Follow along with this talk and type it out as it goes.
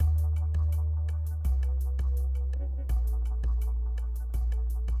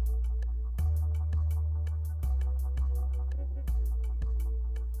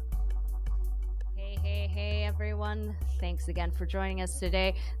Hey everyone. Thanks again for joining us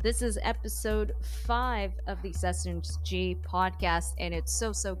today. This is episode 5 of the Sessions G podcast, and it's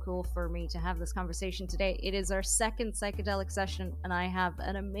so cool for me to have this conversation today. It is our second psychedelic session, and I have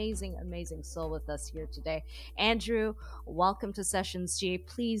an amazing soul with us here today. Andrew, welcome to Sessions G.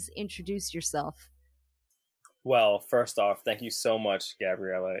 Please introduce yourself. Well, first off, thank you so much,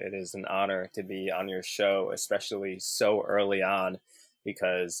 Gabriella. It is an honor to be on your show, especially so early on,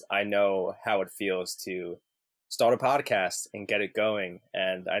 because I know how it feels to start a podcast and get it going.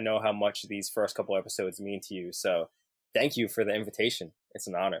 And I know how much these first couple episodes mean to you. So thank you for the invitation. It's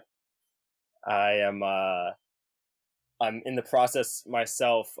an honor. I'm in the process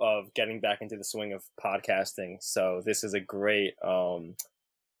myself of getting back into the swing of podcasting. So this is a great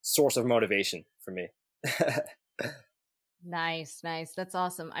source of motivation for me. Nice. That's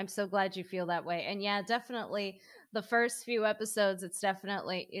awesome. I'm so glad you feel that way. And yeah, definitely the first few episodes, it's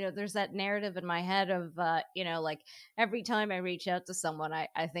definitely, there's that narrative in my head of, like every time I reach out to someone,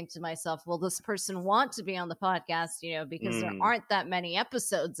 I think to myself, will this person want to be on the podcast, because there aren't that many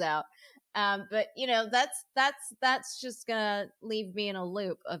episodes out. But that's just gonna leave me in a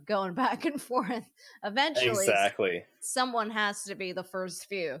loop of going back and forth. Eventually, exactly. Someone has to be the first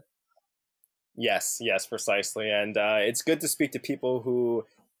few. Yes, precisely. And it's good to speak to people who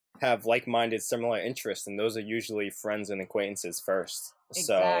have like-minded, similar interests, and those are usually friends and acquaintances first.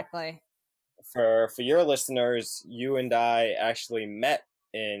 Exactly. So for your listeners, you and I actually met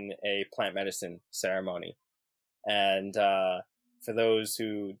in a plant medicine ceremony. And for those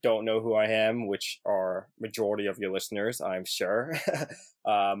who don't know who I am, which are majority of your listeners, I'm sure,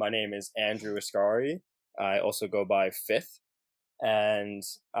 my name is Andrew Askaripour. I also go by Fifth. And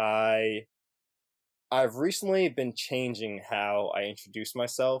I've recently been changing how I introduce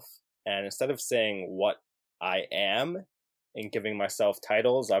myself, and instead of saying what I am and giving myself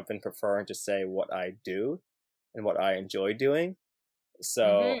titles, I've been preferring to say what I do and what I enjoy doing.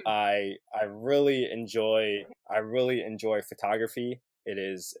 So I really enjoy photography. It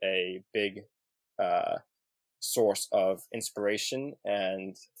is a big source of inspiration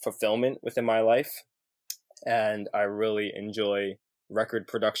and fulfillment within my life, and I really enjoy record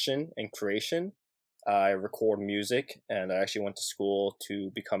production and creation. I record music, and I actually went to school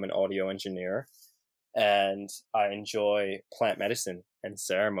to become an audio engineer. And I enjoy plant medicine and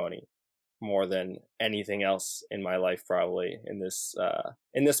ceremony more than anything else in my life, probably in this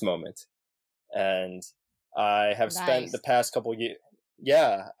moment. And I have spent the past couple years.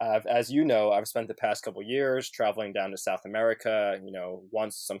 Yeah, as you know, I've spent the past couple years traveling down to South America.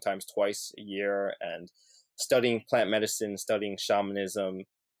 Once, sometimes twice a year, and studying plant medicine, studying shamanism.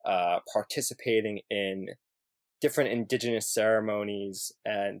 Participating in different indigenous ceremonies,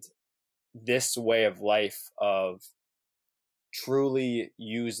 and this way of life of truly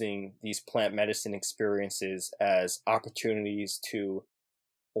using these plant medicine experiences as opportunities to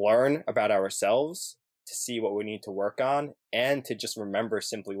learn about ourselves, to see what we need to work on, and to just remember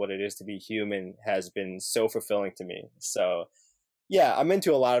simply what it is to be human has been so fulfilling to me. So yeah, I'm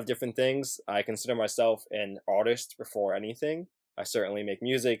into a lot of different things. I consider myself an artist before anything. I certainly make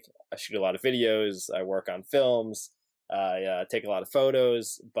music. I shoot a lot of videos. I work on films. I take a lot of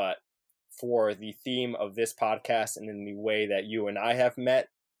photos. But for the theme of this podcast and in the way that you and I have met,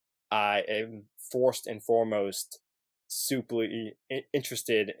 I am first and foremost super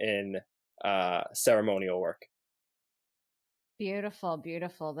interested in ceremonial work.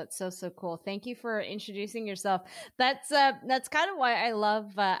 Beautiful. That's so cool. Thank you for introducing yourself. That's kind of why I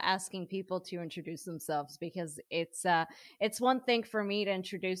love asking people to introduce themselves, because it's one thing for me to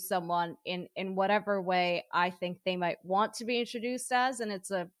introduce someone in whatever way I think they might want to be introduced as, and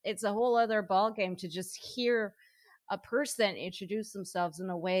it's a whole other ballgame to just hear a person introduce themselves in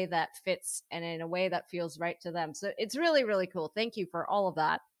a way that fits and in a way that feels right to them. So it's really cool. Thank you for all of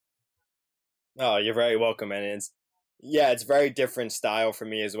that. Oh, you're very welcome, and it's very different style for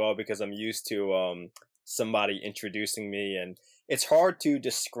me as well, because I'm used to somebody introducing me, and it's hard to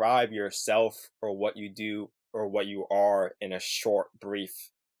describe yourself or what you do or what you are in a short, brief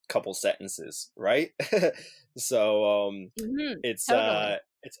couple sentences, right? So it's totally.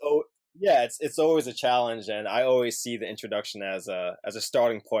 it's always a challenge, and I always see the introduction as a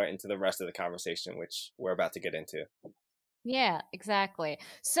starting point into the rest of the conversation, which we're about to get into. Yeah, exactly.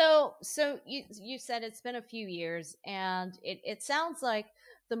 So you said it's been a few years, and it sounds like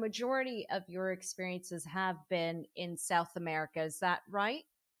the majority of your experiences have been in South America. Is that right?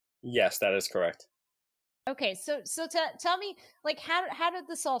 Yes, that is correct. Okay, so tell me, like, how did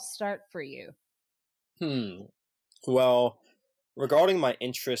this all start for you? Well, regarding my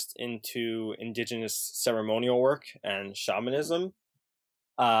interest into indigenous ceremonial work and shamanism,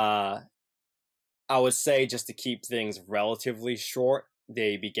 I would say, just to keep things relatively short,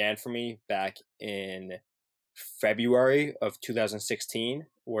 they began for me back in February of 2016,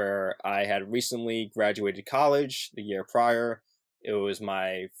 where I had recently graduated college the year prior. It was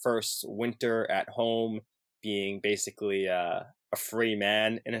my first winter at home, being basically a free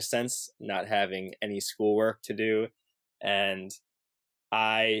man in a sense, not having any schoolwork to do. And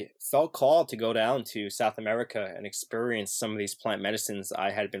I felt called to go down to South America and experience some of these plant medicines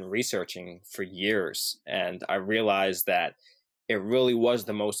I had been researching for years. And I realized that it really was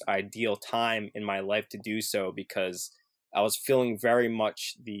the most ideal time in my life to do so, because I was feeling very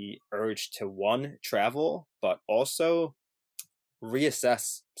much the urge to, one, travel, but also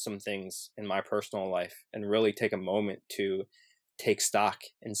reassess some things in my personal life and really take a moment to take stock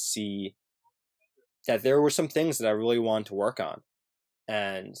and see that there were some things that I really wanted to work on.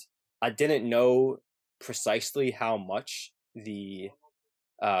 And I didn't know precisely how much the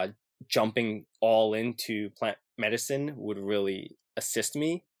jumping all into plant medicine would really assist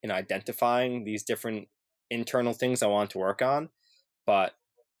me in identifying these different internal things I wanted to work on. But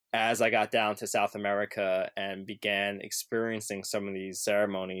as I got down to South America and began experiencing some of these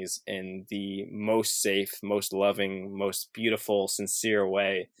ceremonies in the most safe, most loving, most beautiful, sincere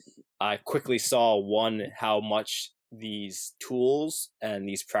way, I quickly saw, one, how much these tools and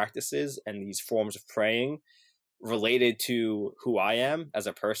these practices and these forms of praying related to who I am as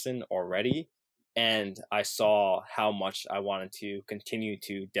a person already. And I saw how much I wanted to continue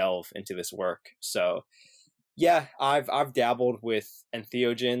to delve into this work. So yeah, I've dabbled with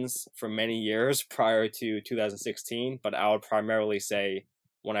entheogens for many years prior to 2016, but I would primarily say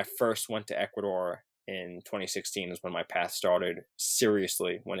when I first went to Ecuador in 2016 is when my path started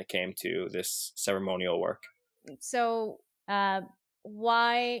seriously when it came to this ceremonial work. So,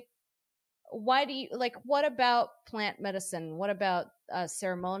 why do you like? What about plant medicine? What about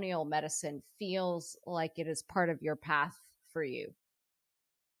ceremonial medicine feels like it is part of your path for you?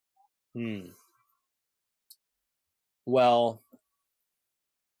 Well,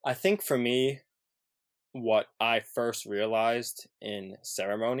 I think for me, what I first realized in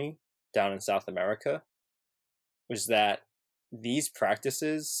ceremony down in South America was that these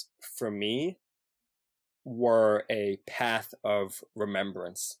practices, for me, were a path of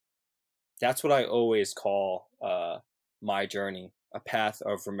remembrance. That's what I always call my journey, a path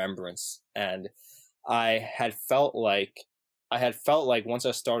of remembrance. And I had felt like once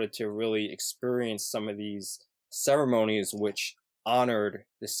I started to really experience some of these ceremonies which honored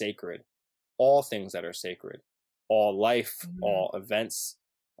the sacred, all things that are sacred, all life, all events,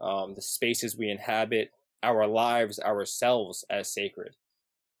 the spaces we inhabit, our lives, ourselves as sacred,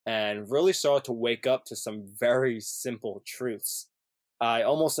 and really started to wake up to some very simple truths. I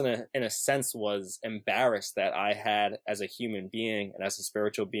almost, in a sense, was embarrassed that I had, as a human being and as a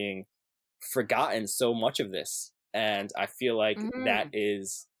spiritual being, forgotten so much of this. And I feel like that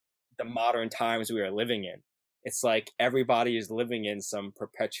is the modern times we are living in. It's like everybody is living in some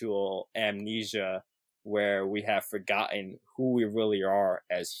perpetual amnesia where we have forgotten who we really are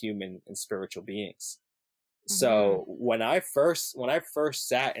as human and spiritual beings. So when I first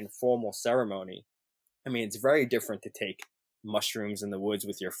sat in formal ceremony, I mean, it's very different to take mushrooms in the woods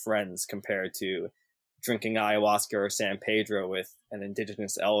with your friends compared to drinking ayahuasca or San Pedro with an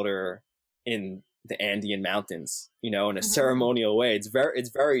indigenous elder in the Andean mountains, in a ceremonial way. It's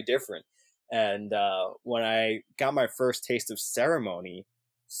very different. And when I got my first taste of ceremony,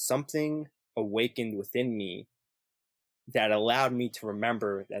 something awakened within me that allowed me to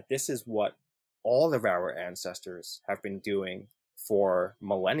remember that this is what all of our ancestors have been doing for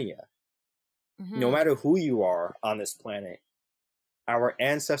millennia. No matter who you are on this planet, our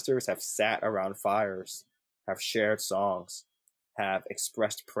ancestors have sat around fires, have shared songs, have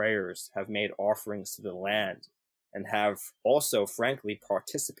expressed prayers, have made offerings to the land, and have also, frankly,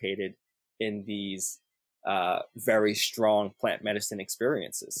 participated in these very strong plant medicine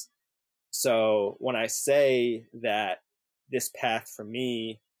experiences. So when I say that this path for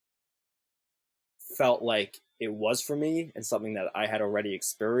me felt like it was for me and something that I had already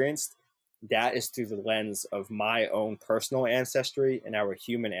experienced, that is through the lens of my own personal ancestry and our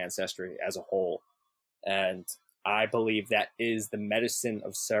human ancestry as a whole. And I believe that is the medicine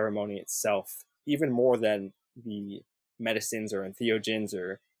of ceremony itself, even more than the medicines or entheogens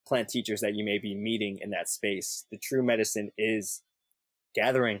or plant teachers that you may be meeting in that space. The true medicine is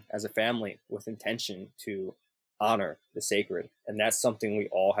gathering as a family with intention to honor the sacred. And that's something we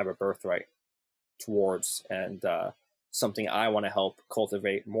all have a birthright towards. And something I want to help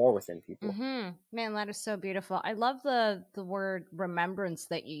cultivate more within people. Man, that is so beautiful. I love the word remembrance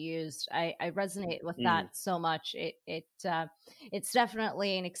that you used. I resonate with Mm, that so much. It's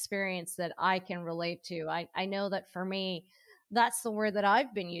definitely an experience that I can relate to. I know that for me, that's the word that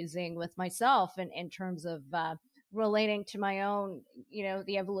I've been using with myself in terms of relating to my own,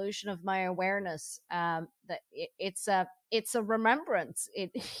 the evolution of my awareness. That it's a remembrance.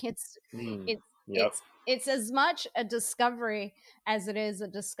 It's mm, it's yep. it's as much a discovery as it is a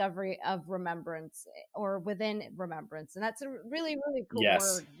discovery of remembrance, or within remembrance. And that's a really, really cool Yes.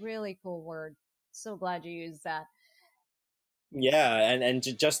 word. Really cool word. So glad you used that. Yeah, and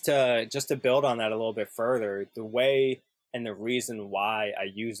just to build on that a little bit further, the way and the reason why I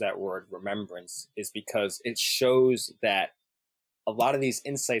use that word remembrance is because it shows that a lot of these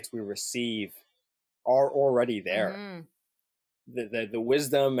insights we receive are already there. Mm-hmm. The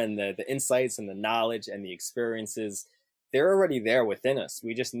wisdom and the insights and the knowledge and the experiences, they're already there within us.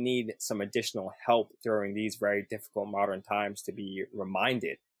 We just need some additional help during these very difficult modern times to be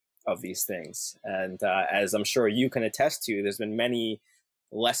reminded of these things. And as I'm sure you can attest to, there's been many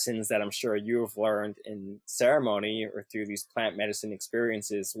lessons that I'm sure you've learned in ceremony or through these plant medicine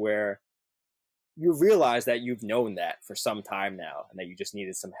experiences where you realize that you've known that for some time now and that you just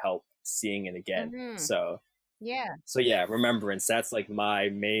needed some help seeing it again. Mm-hmm. So Yeah. yeah, remembrance, that's like my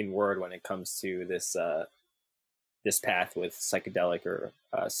main word when it comes to this path with psychedelic or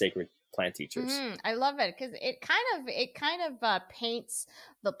sacred plant teachers. I love it because it kind of paints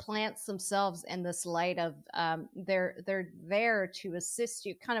the plants themselves in this light of they're there to assist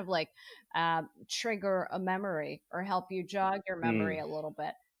you, kind of like trigger a memory or help you jog your memory Mm. a little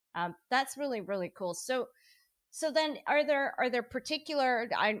bit. That's really, really cool. So then, are there particular?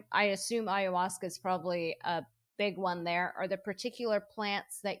 I assume ayahuasca is probably a big one. There are there particular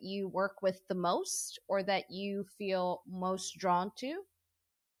plants that you work with the most, or that you feel most drawn to?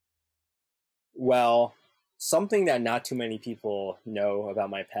 Well, something that not too many people know about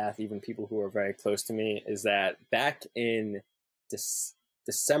my path, even people who are very close to me, is that back in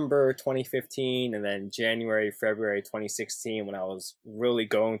December 2015 and then January, February 2016, when I was really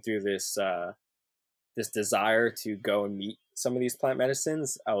going through this desire to go and meet some of these plant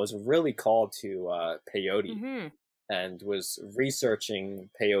medicines, I was really called to peyote Mm-hmm. and was researching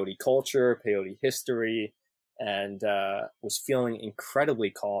peyote culture, peyote history, and was feeling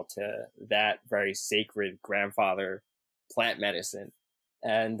incredibly called to that very sacred grandfather plant medicine.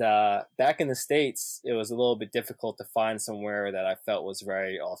 And back in the States, it was a little bit difficult to find somewhere that I felt was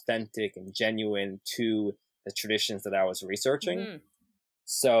very authentic and genuine to the traditions that I was researching. Mm-hmm.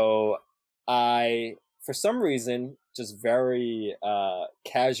 So I, for some reason, just very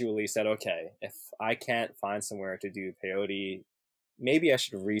casually said, okay, if I can't find somewhere to do peyote, maybe I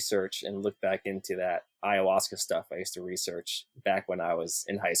should research and look back into that ayahuasca stuff I used to research back when I was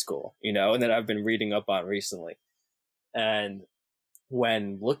in high school, and that I've been reading up on recently. And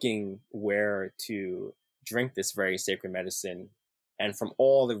when looking where to drink this very sacred medicine, and from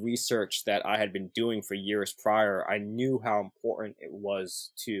all the research that I had been doing for years prior, I knew how important it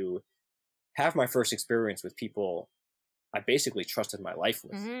was to have my first experience with people I basically trusted my life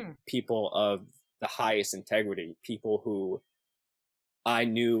with, Mm-hmm. people of the highest integrity, people who I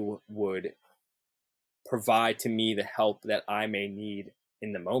knew would provide to me the help that I may need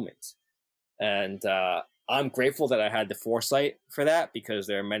in the moment. And I'm grateful that I had the foresight for that, because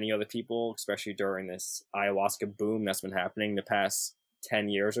there are many other people, especially during this ayahuasca boom that's been happening the past 10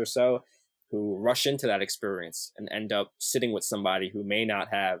 years or so, who rush into that experience and end up sitting with somebody who may not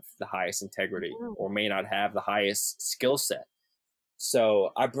have the highest integrity or may not have the highest skill set.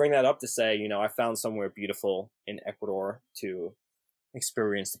 So I bring that up to say, I found somewhere beautiful in Ecuador to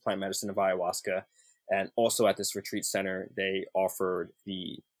experience the plant medicine of ayahuasca. And also at this retreat center, they offered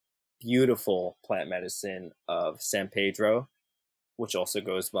the beautiful plant medicine of San Pedro, which also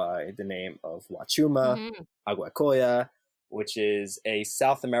goes by the name of Wachuma, Mm-hmm. Aguacoya, which is a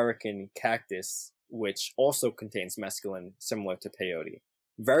South American cactus, which also contains mescaline, similar to peyote.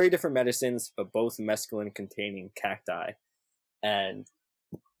 Very different medicines, but both mescaline containing cacti. And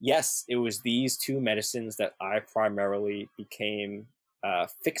yes, it was these two medicines that I primarily became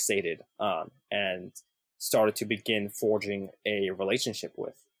fixated on and started to begin forging a relationship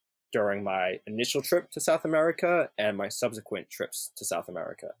with during my initial trip to South America and my subsequent trips to South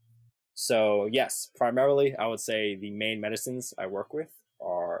America. So yes, primarily I would say the main medicines I work with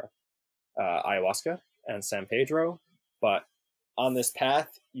are ayahuasca and San Pedro. But on this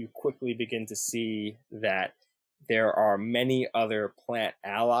path, you quickly begin to see that there are many other plant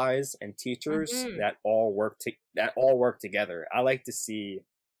allies and teachers Mm-hmm. that all work together. I like to see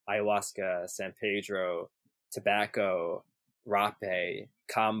ayahuasca, San Pedro, tobacco, rape,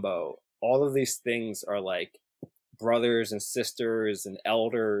 kambo, all of these things are like brothers and sisters and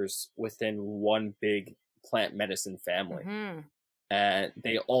elders within one big plant medicine family. Mm-hmm. And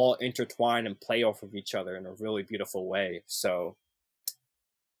they all intertwine and play off of each other in a really beautiful way. So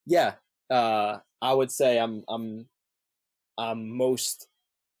yeah, I would say I'm most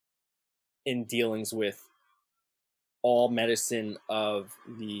in dealings with all medicine of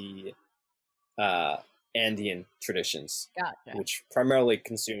the Andean traditions, Gotcha. which primarily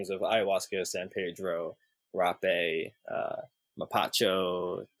consumes of ayahuasca, San Pedro, rape,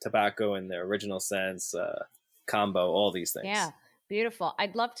 mapacho, tobacco in the original sense, combo, all these Yeah, things. beautiful.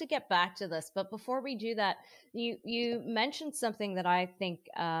 I'd love to get back to this, but before we do that, you mentioned something that I think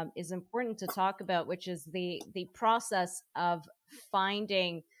is important to talk about, which is the process of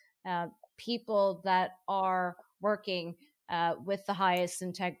finding uh, people that are working with the highest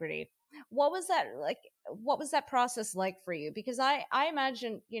integrity. What was that like? What was that process like for you? Because I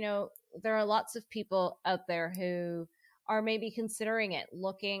imagine, there are lots of people out there who are maybe considering it,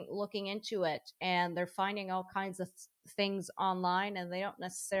 looking into it, and they're finding all kinds of things online, and they don't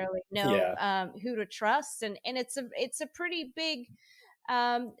necessarily know Yeah. who to trust, and it's a pretty big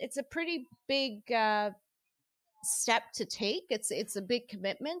step to take. It's a big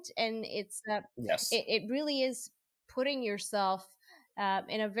commitment, and Yes. it really is putting yourself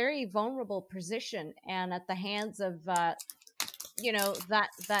in a very vulnerable position and at the hands of that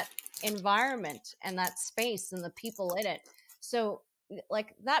environment and that space and the people in it. So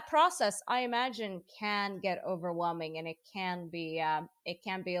like that process, I imagine, can get overwhelming, and it can be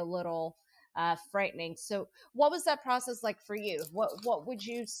a little frightening. So what was that process like for you? What would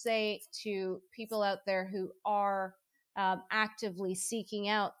you say to people out there who are actively seeking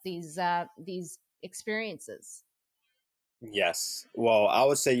out these experiences? Yes. Well, I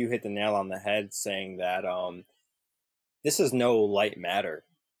would say you hit the nail on the head saying that this is no light matter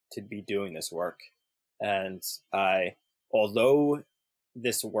to be doing this work. And although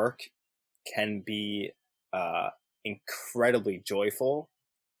this work can be uh, incredibly joyful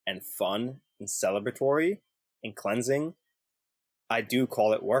and fun and celebratory and cleansing, I do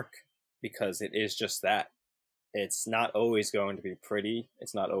call it work because it is just that. It's not always going to be pretty,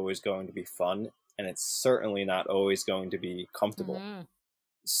 it's not always going to be fun, and it's certainly not always going to be comfortable. Mm-hmm.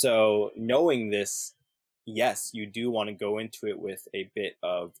 So, knowing this, yes, you do want to go into it with a bit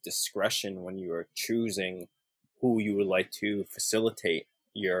of discretion when you are choosing who you would like to facilitate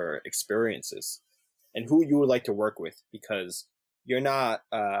your experiences and who you would like to work with, because you're not,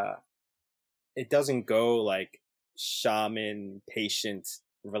 it doesn't go like shaman patient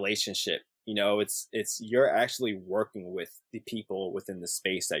relationship. It's you're actually working with the people within the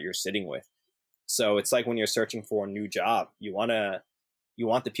space that you're sitting with. So it's like when you're searching for a new job, you want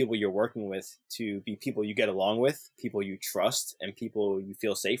the people you're working with to be people you get along with, people you trust, and people you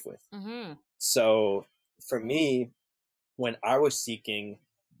feel safe with. Mm-hmm. So for me, when I was seeking,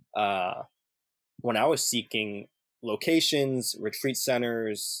 uh, when I was seeking locations, retreat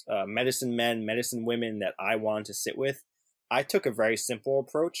centers, medicine men, medicine women that I wanted to sit with, I took a very simple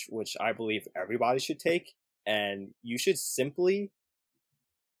approach, which I believe everybody should take. And you should simply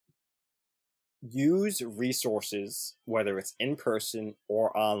use resources, whether it's in person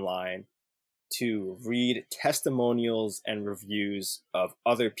or online, to read testimonials and reviews of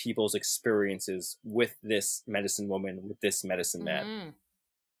other people's experiences with this medicine woman, with this medicine man. Mm-hmm.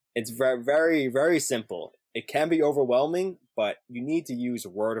 It's very, very, very simple. It can be overwhelming, but you need to use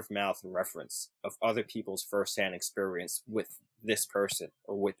word of mouth reference of other people's firsthand experience with this person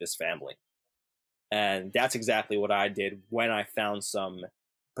or with this family. And that's exactly what I did when I found some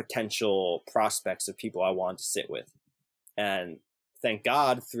potential prospects of people I wanted to sit with. And thank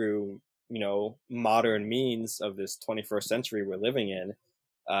God, through modern means of this 21st century we're living in,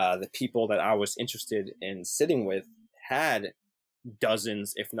 the people that I was interested in sitting with had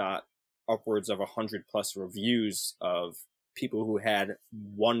dozens, if not upwards of 100+ reviews of people who had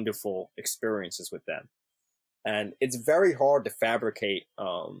wonderful experiences with them. And it's very hard to fabricate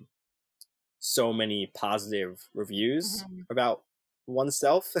so many positive reviews Mm-hmm. about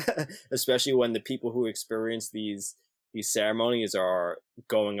oneself, especially when the people who experience these ceremonies are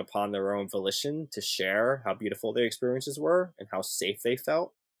going upon their own volition to share how beautiful their experiences were and how safe they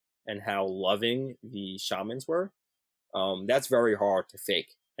felt and how loving the shamans were. That's very hard to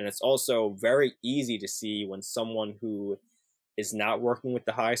fake. And it's also very easy to see when someone who is not working with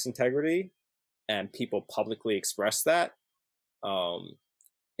the highest integrity and people publicly express that, um,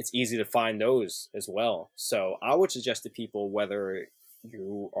 it's easy to find those as well. So I would suggest to people, whether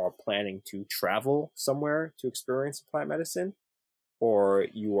you are planning to travel somewhere to experience plant medicine, or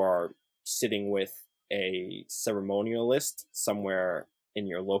you are sitting with a ceremonialist somewhere in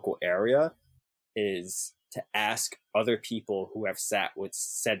your local area is to ask other people who have sat with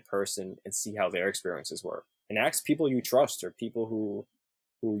said person and see how their experiences were. And ask people you trust or people who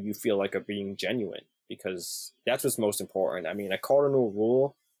you feel like are being genuine, because that's what's most important. I mean, a cardinal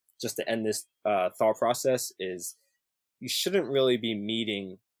rule, just to end this thought process, is you shouldn't really be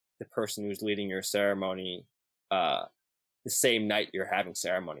meeting the person who's leading your ceremony the same night you're having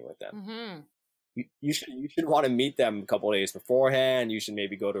ceremony with them. Mm-hmm. You should want to meet them a couple of days beforehand. You should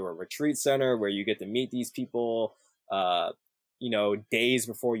maybe go to a retreat center where you get to meet these people. Days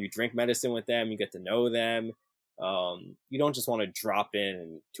before you drink medicine with them, you get to know them. You don't just want to drop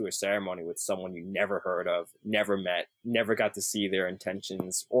in to a ceremony with someone you never heard of, never met, never got to see their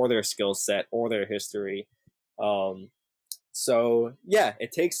intentions or their skill set or their history. So yeah,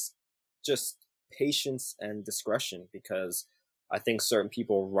 it takes just patience and discretion, because I think certain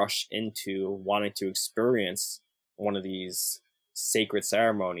people rush into wanting to experience one of these sacred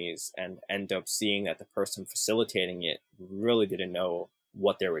ceremonies and end up seeing that the person facilitating it really didn't know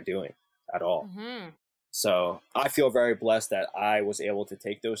what they were doing at all. Mm-hmm. So I feel very blessed that I was able to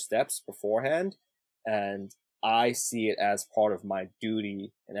take those steps beforehand, and I see it as part of my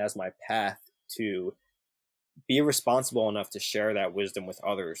duty and as my path to be responsible enough to share that wisdom with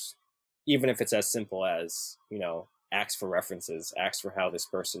others, even if it's as simple as, ask for references, ask for how this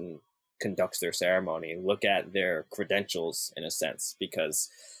person conducts their ceremony, look at their credentials in a sense, because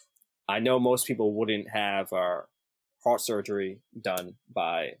I know most people wouldn't have heart surgery done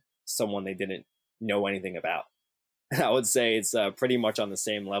by someone they didn't know anything about. I would say it's pretty much on the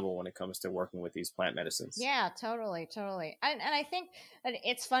same level when it comes to working with these plant medicines. Yeah, totally. And I think that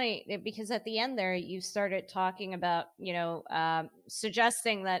it's funny because at the end there, you started talking about,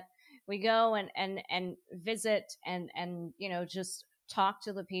 suggesting that we go and visit and, just talk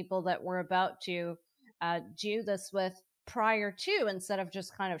to the people that we're about to do this with prior to, instead of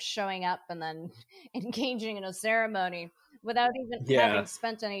just kind of showing up and then engaging in a ceremony without even having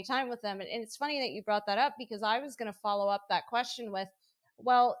spent any time with them. And it's funny that you brought that up, because I was going to follow up that question with,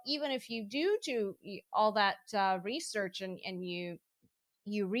 well, even if you do all that research and you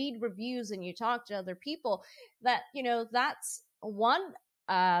read reviews and you talk to other people, that, that's one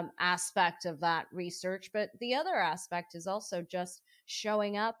aspect of that research. But the other aspect is also just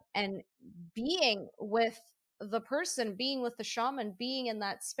showing up and being with the person, being with the shaman, being in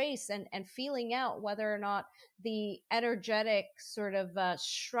that space and feeling out whether or not the energetic sort of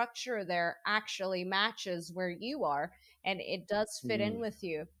structure there actually matches where you are and it does fit in with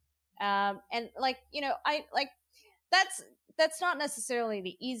you. And that's not necessarily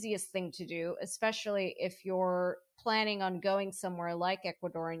the easiest thing to do, especially if you're planning on going somewhere like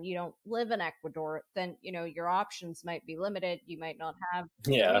Ecuador and you don't live in Ecuador. Then your options might be limited. You might not have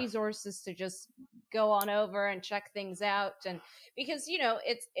the resources to just go on over and check things out, and because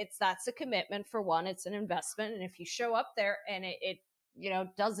that's a commitment. For one, it's an investment, and if you show up there and it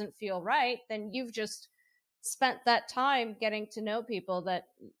doesn't feel right, then you've just spent that time getting to know people that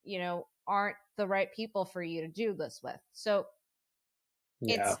aren't the right people for you to do this with. So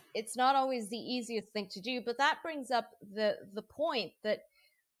it's not always the easiest thing to do, but that brings up the point that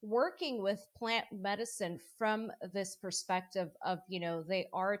working with plant medicine from this perspective of they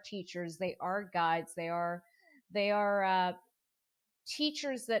are teachers, they are guides, they are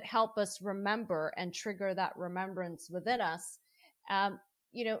teachers that help us remember and trigger that remembrance within us.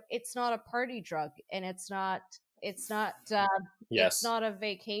 It's not a party drug, and it's not it's not a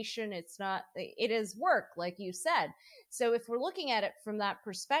vacation. It is work, like you said. So if we're looking at it from that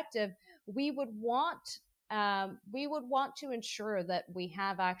perspective, we would want to ensure that we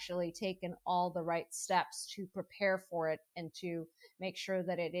have actually taken all the right steps to prepare for it and to make sure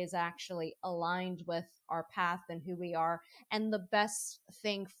that it is actually aligned with our path and who we are and the best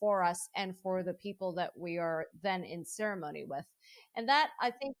thing for us and for the people that we are then in ceremony with. And that,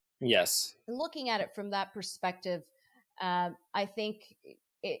 I think, looking at it from that perspective, I think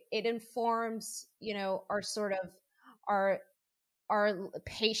it informs, our sort of our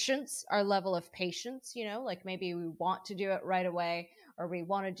patience, our level of patience, like maybe we want to do it right away or we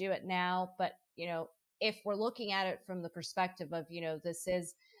want to do it now. But, if we're looking at it from the perspective of, this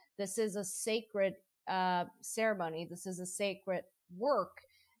is a sacred ceremony, this is a sacred work.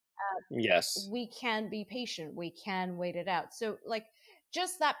 We can be patient. We can wait it out. So like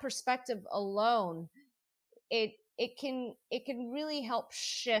just that perspective alone, it can really help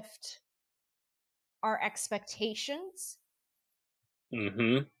shift our expectations,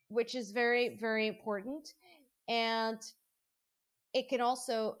 which is very, very important. And it can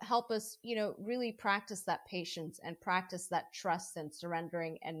also help us, really practice that patience and practice that trust and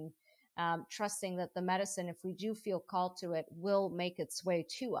surrendering and trusting that the medicine, if we do feel called to it, will make its way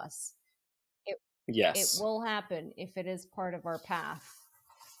to us. It it Yes. will happen if it is part of our path.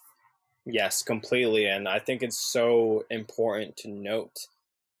 Yes, completely. And I think it's so important to note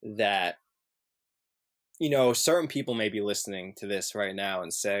that, certain people may be listening to this right now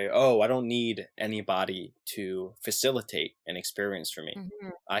and say, "Oh, I don't need anybody to facilitate an experience for me. Hmm.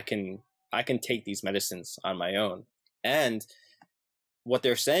 I can I can take these medicines on my own." And what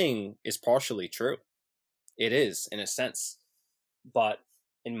they're saying is partially true. It is, in a sense. But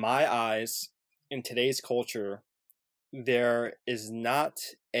in my eyes, in today's culture, there is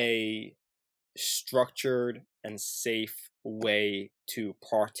not a structured and safe way to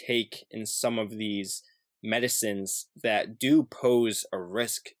partake in some of these medicines that do pose a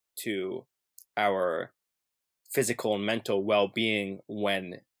risk to our physical and mental well-being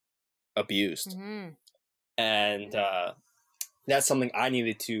when abused. Hmm. And that's something I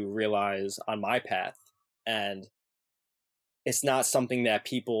needed to realize on my path. And it's not something that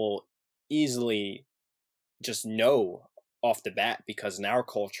people easily just know off the bat, because in our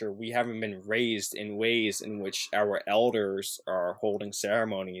culture we haven't been raised in ways in which our elders are holding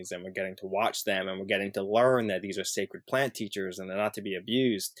ceremonies and we're getting to watch them and we're getting to learn that these are sacred plant teachers and they're not to be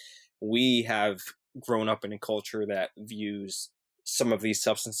abused. We have grown up in a culture that views some of these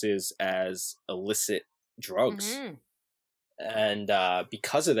substances as illicit drugs. Hmm. And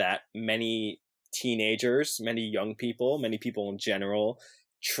because of that, many teenagers, many young people, many people in general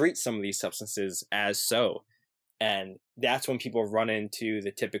treat some of these substances as so. And that's when people run into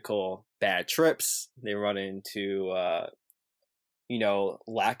the typical bad trips. They run into,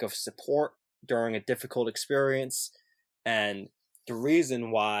 lack of support during a difficult experience. And the reason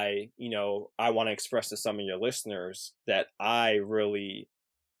why, I want to express to some of your listeners that I really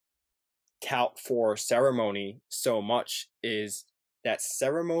tout for ceremony so much is that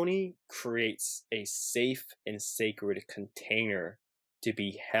ceremony creates a safe and sacred container to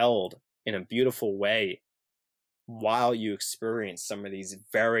be held in a beautiful way while you experience some of these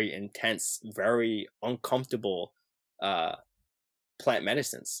very intense, very uncomfortable plant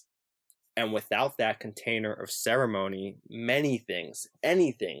medicines. And without that container of ceremony, many things,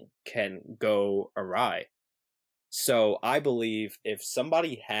 anything can go awry. So I believe if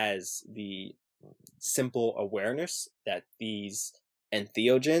somebody has the simple awareness that these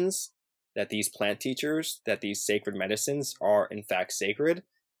entheogens, that these plant teachers, that these sacred medicines are in fact sacred,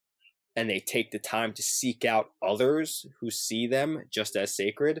 and they take the time to seek out others who see them just as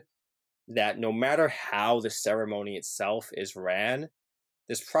sacred, that no matter how the ceremony itself is ran,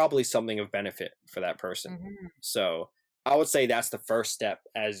 there's probably something of benefit for that person. Hmm. So I would say that's the first step,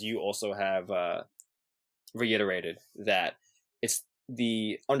 as you also have reiterated, that it's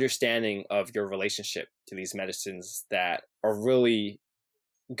the understanding of your relationship to these medicines that are really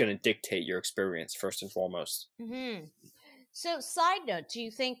going to dictate your experience first and foremost. Hmm. So, side note, do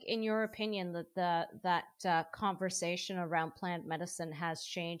you think, in your opinion, that that conversation around plant medicine has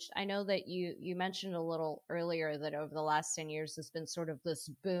changed? I know that you mentioned a little earlier that over the last 10 years, there's been sort of this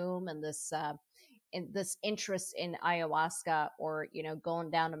boom and this interest in ayahuasca, or going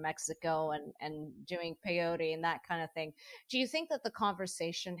down to Mexico and doing peyote and that kind of thing. Do you think that the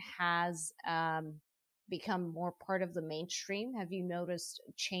conversation has become more part of the mainstream? Have you noticed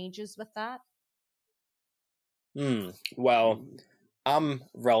changes with that? Well, I'm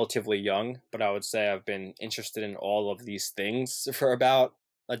relatively young, but I would say I've been interested in all of these things for about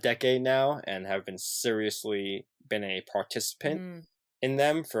a decade now and have been seriously been a participant Mm. in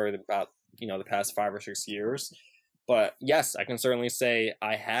them for about, the past 5 or 6 years. But yes, I can certainly say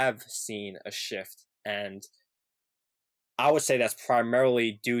I have seen a shift, and I would say that's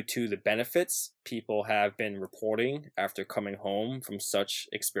primarily due to the benefits people have been reporting after coming home from such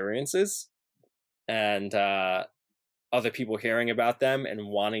experiences. And other people hearing about them and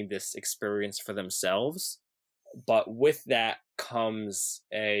wanting this experience for themselves. But with that comes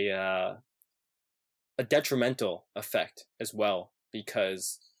a detrimental effect as well,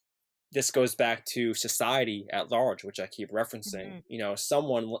 because this goes back to society at large, which I keep referencing. Mhm.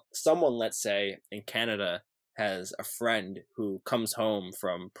 Someone, let's say in Canada, has a friend who comes home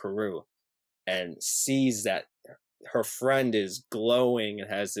from Peru and sees that her friend is glowing and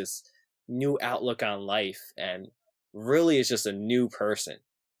has this new outlook on life and really is just a new person.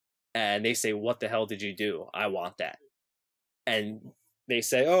 And they say, "What the hell did you do? I want that." And they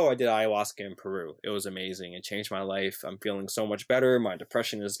say, "Oh, I did ayahuasca in Peru. It was amazing. It changed my life. I'm feeling so much better. My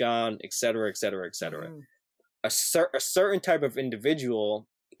depression is gone, etc., etc., etc." Mhm. A certain type of individual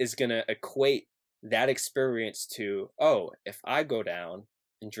is going to equate that experience to, "Oh, if I go down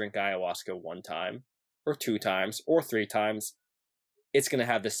and drink ayahuasca one time or two times or three times, it's going to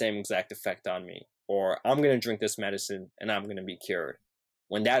have the same exact effect on me, or I'm going to drink this medicine and I'm going to be cured,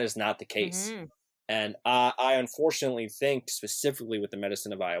 when that is not the case. Mm-hmm. And I unfortunately think, specifically with the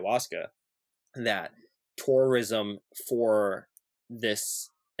medicine of ayahuasca, that tourism for this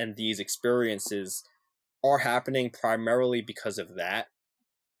and these experiences are happening primarily because of that.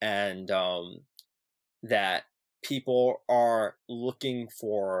 And that people are looking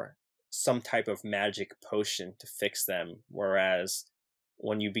for some type of magic potion to fix them. Whereas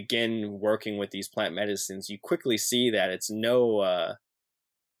when you begin working with these plant medicines, you quickly see that it's no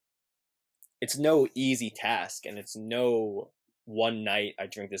easy task, and it's no one night I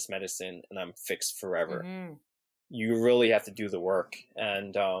drink this medicine and I'm fixed forever. Mm-hmm. You really have to do the work.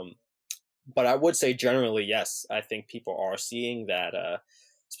 And but I would say generally, yes, I think people are seeing that,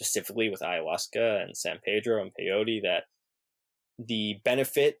 specifically with ayahuasca and San Pedro and peyote, that the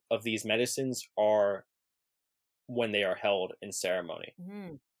benefit of these medicines are when they are held in ceremony.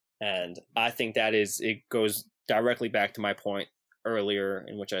 Mm-hmm. And I think that it goes directly back to my point earlier,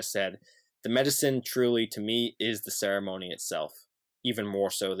 in which I said the medicine truly, to me, is the ceremony itself, even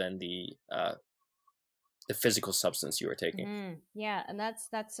more so than the physical substance you are taking. Mm-hmm. Yeah, and that's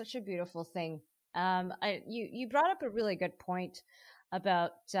such a beautiful thing. You brought up a really good point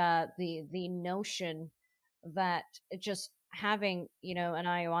about the notion that just having, an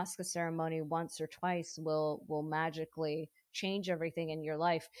ayahuasca ceremony once or twice will magically change everything in your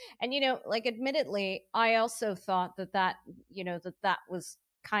life. And like, admittedly, I also thought that was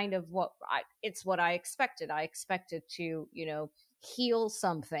kind of it's what I expected. I expected to heal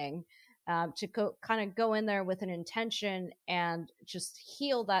something, to kind of go in there with an intention and just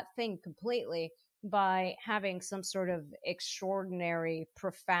heal that thing completely by having some sort of extraordinary,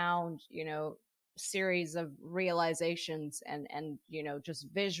 profound, series of realizations and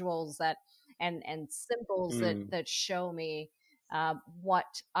just visuals that and symbols Mm, that show me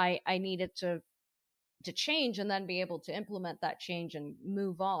what I needed to change, and then be able to implement that change and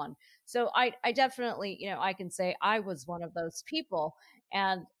move on. So I definitely, I can say I was one of those people.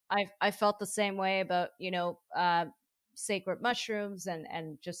 And I felt the same way about, sacred mushrooms,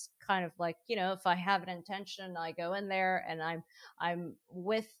 and just kind of like, if I have an intention, I go in there and I'm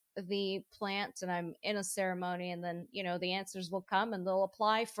with the plant and I'm in a ceremony, and then, the answers will come and they'll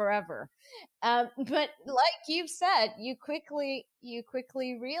apply forever. But like you've said, you quickly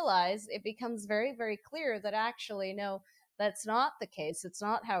realize, it becomes very, very clear that actually, no, that's not the case. It's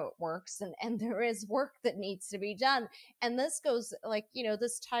not how it works, and there is work that needs to be done. And this goes, like,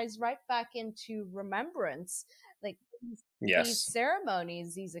 this ties right back into remembrance. Like, these yes.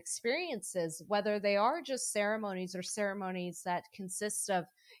 ceremonies, these experiences, whether they are just ceremonies or ceremonies that consist of,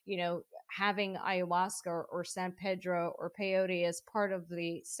 having ayahuasca or San Pedro or peyote as part of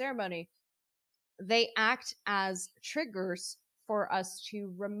the ceremony, they act as triggers for us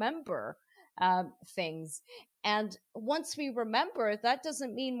to remember things. And once we remember, that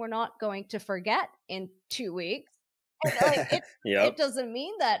doesn't mean we're not going to forget in 2 weeks. And, like, it Yep. doesn't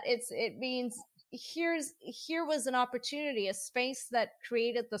mean that. It means here was an opportunity, a space that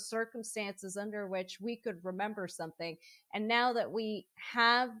created the circumstances under which we could remember something. And now that we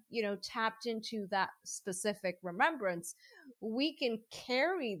have, tapped into that specific remembrance, we can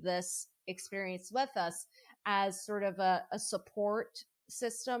carry this experience with us as sort of a support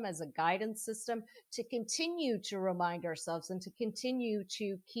system, as a guidance system, to continue to remind ourselves and to continue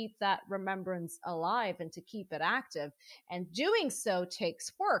to keep that remembrance alive and to keep it active. And doing so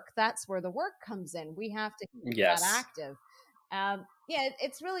takes work. That's where the work comes in. We have to keep that Yes. active. Yeah,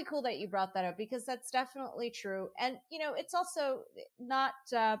 it's really cool that you brought that up, because that's definitely true. And it's also not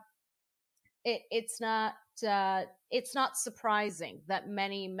it, it's not surprising that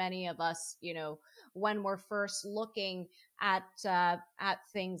many of us, when we're first looking at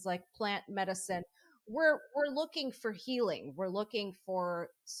things like plant medicine, we're looking for healing, we're looking for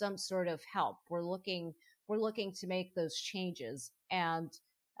some sort of help, we're looking to make those changes. And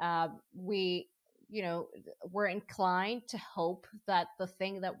we we're inclined to hope that the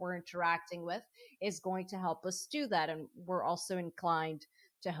thing that we're interacting with is going to help us do that, and we're also inclined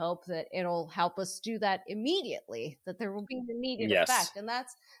to hope that it'll help us do that immediately, that there will be an immediate Yes. effect. And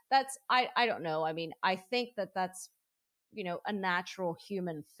that's I don't know, I mean, I think that that's a natural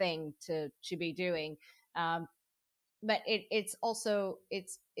human thing to be doing. um but it's also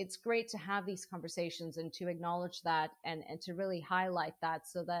it's great to have these conversations and to acknowledge that, and to really highlight that,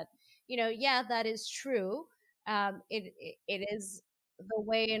 so that yeah, that is true. It is the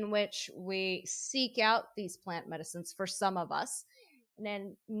way in which we seek out these plant medicines for some of us. And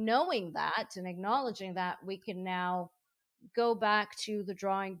then, knowing that and acknowledging that, we can now go back to the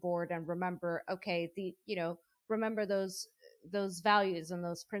drawing board and remember, okay, remember those those values and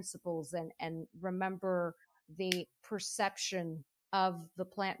those principles, and remember the perception of the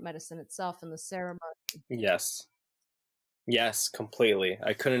plant medicine itself and the ceremony. Yes. Yes, completely.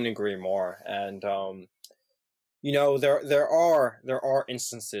 I couldn't agree more. And there are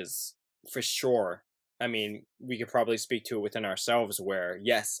instances for sure. I mean, we could probably speak to it within ourselves where,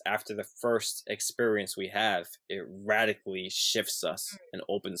 yes, after the first experience we have, it radically shifts us and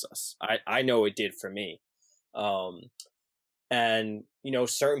opens us. I know it did for me. Um, and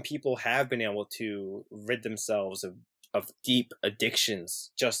certain people have been able to rid themselves of deep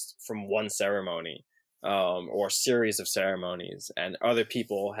addictions just from one ceremony, or series of ceremonies, and other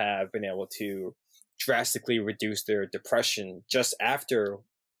people have been able to drastically reduce their depression just after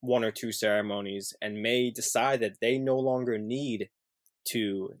one or two ceremonies, and may decide that they no longer need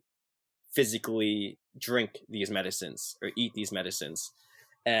to physically drink these medicines or eat these medicines.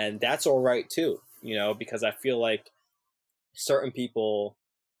 And that's all right too, because I feel like certain people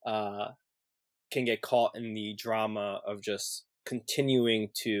uh, can get caught in the drama of just continuing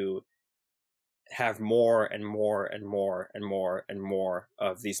to have more and more and more and more and more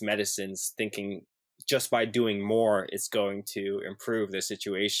of these medicines, thinking just by doing more it's going to improve their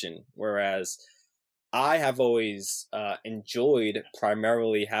situation. Whereas I have always enjoyed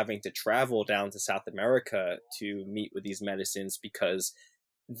primarily having to travel down to South America to meet with these medicines, because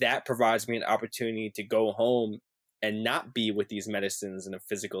that provides me an opportunity to go home and not be with these medicines in a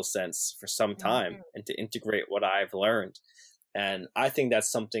physical sense for some time, Mm-hmm. and to integrate what I've learned. And I think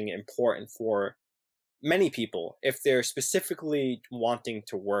that's something important for many people if they're specifically wanting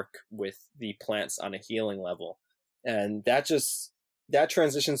to work with the plants on a healing level. And that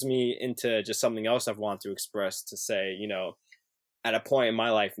transitions me into just something else I've wanted to express, to say, at a point in my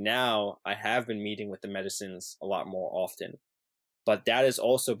life now, I have been meeting with the medicines a lot more often. But that is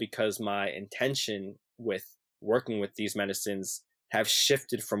also because my intention with working with these medicines have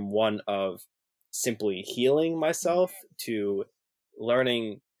shifted from one of simply healing myself to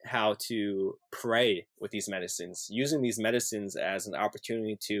learning how to pray with these medicines, using these medicines as an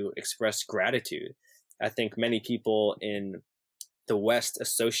opportunity to express gratitude. I think many people in the West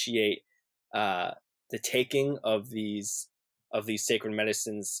associate uh, the taking of these sacred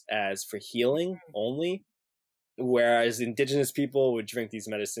medicines as for healing only, whereas indigenous people would drink these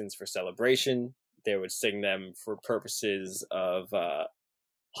medicines for celebration. They would sing them for purposes of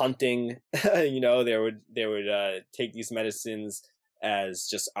hunting. They would take these medicines as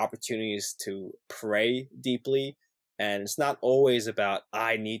just opportunities to pray deeply. And it's not always about,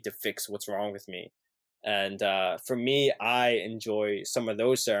 I need to fix what's wrong with me. And for me, I enjoy some of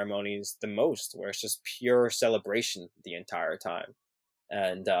those ceremonies the most, where it's just pure celebration the entire time.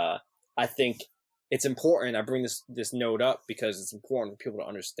 And I think it's important. I bring this note up because it's important for people to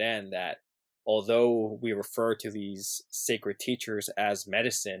understand that although we refer to these sacred teachers as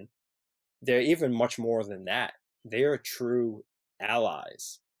medicine, they're even much more than that. They are true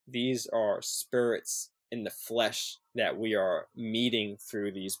allies. These are spirits in the flesh that we are meeting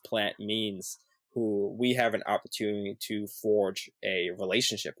through these plant means, who we have an opportunity to forge a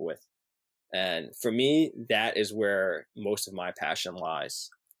relationship with. And for me, that is where most of my passion lies.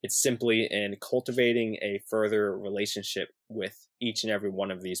 It's simply in cultivating a further relationship with each and every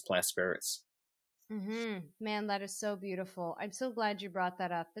one of these plant spirits. Mm-hmm. Man, that is so beautiful. I'm so glad you brought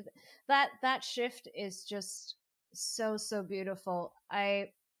that up. That shift is just so beautiful.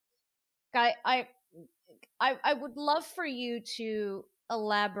 I I I would love for you to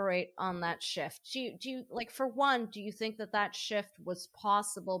elaborate on that shift. Do you like, for one, do you think that that shift was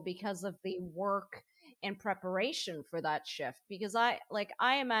possible because of the work and preparation for that shift? Because I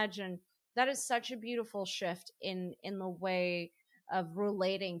imagine that is such a beautiful shift in the way of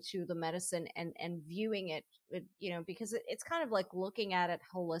relating to the medicine and viewing it, because it's kind of like looking at it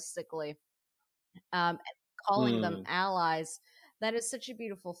holistically, and calling them Hmm. allies. That is such a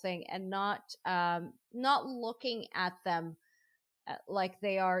beautiful thing, and not looking at them like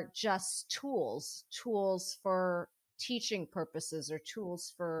they are just tools for teaching purposes or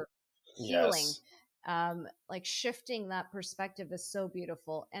tools for healing. Yes. Like, shifting that perspective is so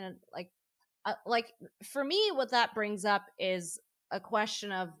beautiful. And like, for me, what that brings up is a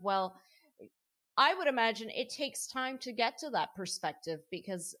question of, well, I would imagine it takes time to get to that perspective,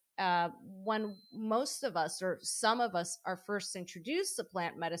 because when most of us, or some of us, are first introduced to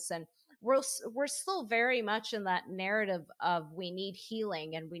plant medicine, we're still very much in that narrative of, we need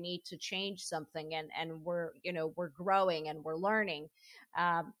healing and we need to change something, and we're growing and we're learning.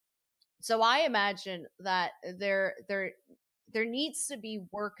 Um, so I imagine that there needs to be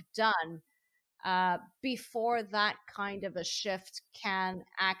work done before that kind of a shift can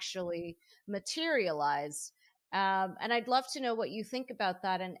actually materialize. And I'd love to know what you think about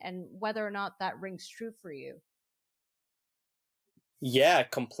that, and whether or not that rings true for you. Yeah,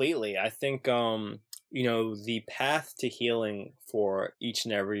 completely. I think the path to healing for each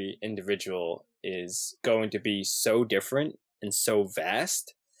and every individual is going to be so different and so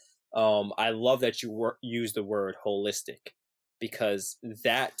vast. I love that you use the word holistic, because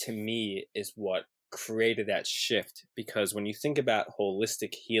that to me is what created that shift. Because when you think about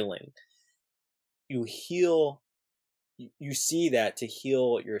holistic healing, you heal, you see that to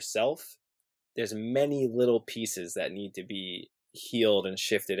heal yourself, there's many little pieces that need to be healed and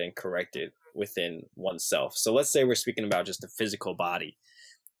shifted and corrected within oneself. So let's say we're speaking about just the physical body.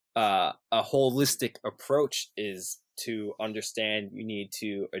 A holistic approach is to understand you need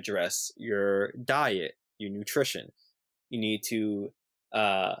to address your diet, your nutrition. You need to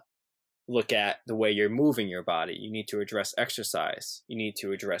uh, look at the way you're moving your body. You need to address exercise. You need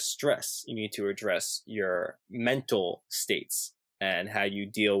to address stress. You need to address your mental states and how you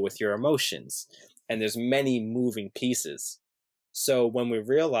deal with your emotions. And there's many moving pieces. So when we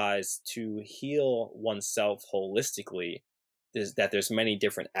realize to heal oneself holistically, there's many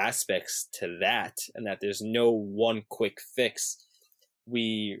different aspects to that, and that there's no one quick fix,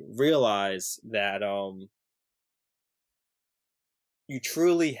 we realize that you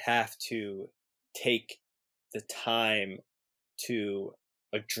truly have to take the time to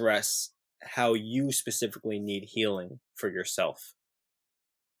address how you specifically need healing for yourself.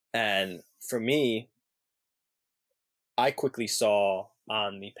 And for me, I quickly saw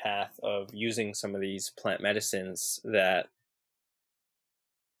on the path of using some of these plant medicines that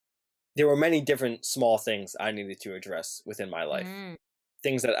there were many different small things I needed to address within my life.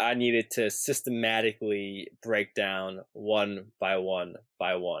 Things that I needed to systematically break down one by one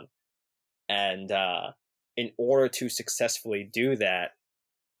by one. And in order to successfully do that,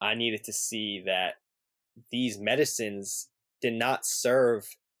 I needed to see that these medicines did not serve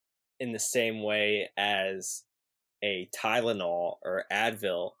in the same way as a Tylenol or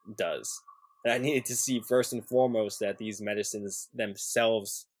Advil does. And I needed to see first and foremost that these medicines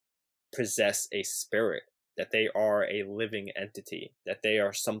themselves possess a spirit, that they are a living entity, that they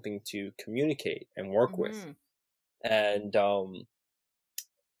are something to communicate and work with. And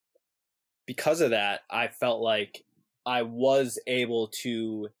because of that, I felt like I was able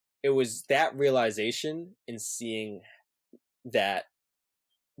to, it was that realization in seeing that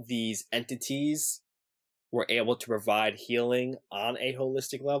these entities were able to provide healing on a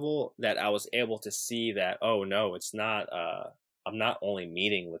holistic level, that I was able to see that, oh no, it's not, I'm not only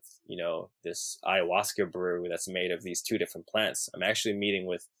meeting with, this ayahuasca brew that's made of these two different plants. I'm actually meeting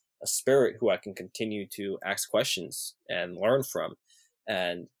with a spirit who I can continue to ask questions and learn from.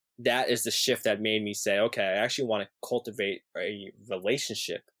 And that is the shift that made me say, okay, I actually want to cultivate a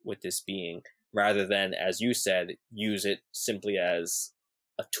relationship with this being, rather than, as you said, use it simply as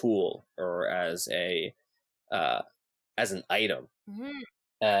a tool or as an item.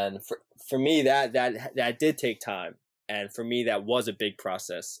 And for me, that did take time. And for me, that was a big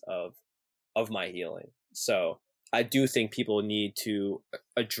process of my healing. So I do think people need to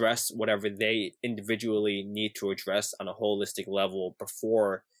address whatever they individually need to address on a holistic level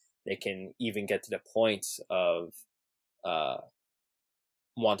before they can even get to the point of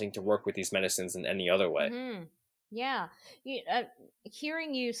wanting to work with these medicines in any other way. Yeah.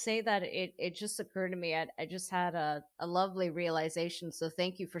 Hearing you say that, it just occurred to me. I just had a lovely realization. So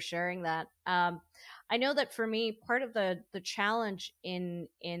thank you for sharing that. I know that for me, part of the challenge in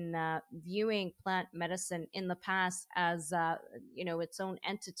viewing plant medicine in the past as its own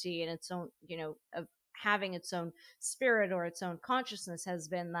entity and its own of having its own spirit or its own consciousness has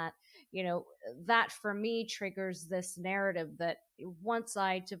been that that for me triggers this narrative that once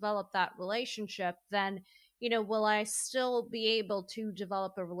I develop that relationship, then will I still be able to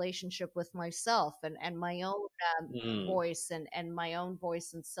develop a relationship with myself and my own voice and my own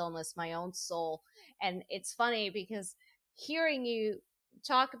voice and stillness, my own soul? And it's funny because hearing you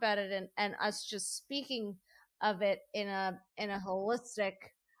talk about it and us just speaking of it in a holistic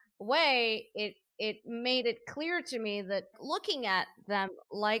way, it made it clear to me that looking at them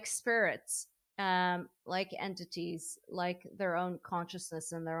like spirits, like entities, like their own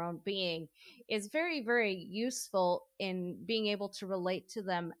consciousness and their own being, is very, very useful in being able to relate to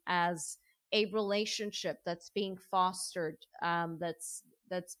them as a relationship that's being fostered, that's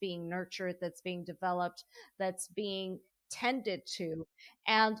being nurtured, that's being developed, that's being tended to.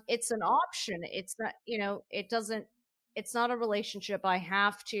 And it's an option. It's not, it doesn't, it's not a relationship I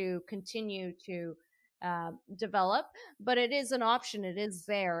have to continue to develop, but it is an option. It is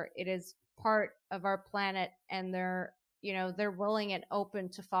there. It is part of our planet, and they're willing and open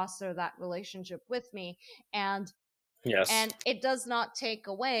to foster that relationship with me. and Yes. and it does not take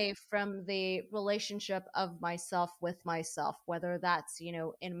away from the relationship of myself with myself, whether that's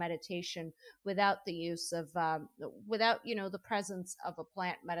in meditation, without the use of without the presence of a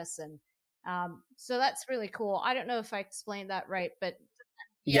plant medicine. So that's really cool. I don't know if I explained that right, but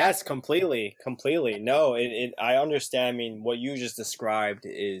yeah. Yes, completely, completely. No, I understand. I mean, what you just described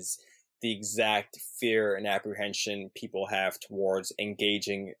is the exact fear and apprehension people have towards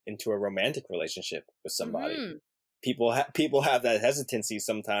engaging into a romantic relationship with somebody. Hmm. People have that hesitancy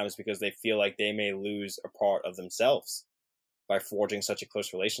sometimes because they feel like they may lose a part of themselves by forging such a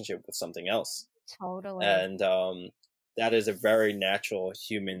close relationship with something else. Totally. And that is a very natural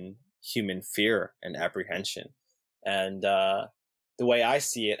human fear and apprehension. And the way I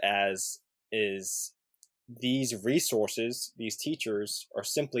see it as is these resources, these teachers are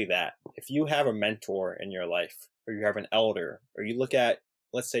simply that. If you have a mentor in your life, or you have an elder, or you look at,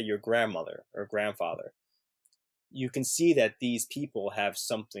 let's say, your grandmother or grandfather, you can see that these people have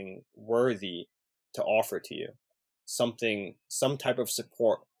something worthy to offer to you, some type of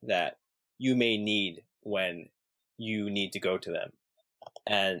support that you may need when you need to go to them.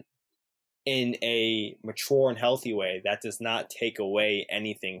 And in a mature and healthy way, that does not take away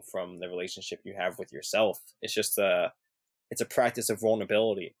anything from the relationship you have with yourself. It's a practice of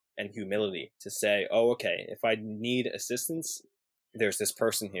vulnerability and humility to say, oh, okay, if I need assistance, there's this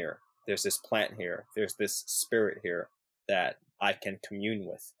person here, there's this plant here, there's this spirit here that I can commune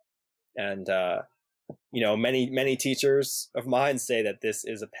with. And many teachers of mine say that this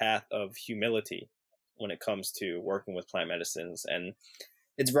is a path of humility when it comes to working with plant medicines, and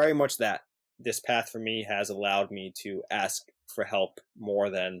it's very much that. This path for me has allowed me to ask for help more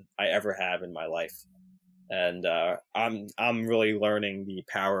than I ever have in my life, and I'm really learning the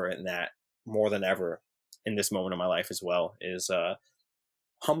power in that more than ever in this moment of my life as well. Is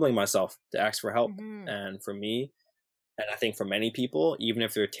humbling myself to ask for help, Hmm. and for me, and I think for many people, even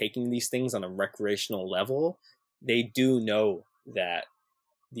if they're taking these things on a recreational level, they do know that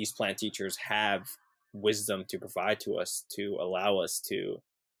these plant teachers have wisdom to provide to us to allow us to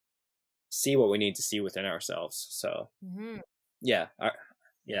see what we need to see within ourselves. So Hmm. yeah,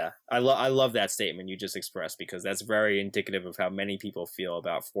 I love that statement you just expressed, because that's very indicative of how many people feel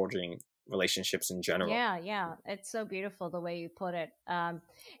about forging relationships in general. Yeah, yeah, it's so beautiful the way you put it.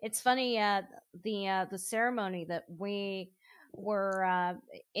 It's funny, the ceremony that we were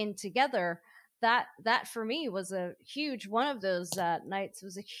in together. That for me was a huge one of those nights.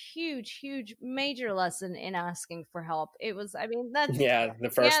 Was a huge major lesson in asking for help. It was. I mean, that's Yeah, the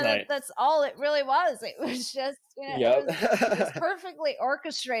first yeah, night. that's all it really was. It was just Yep. it was perfectly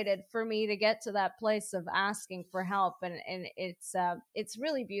orchestrated for me to get to that place of asking for help, and it's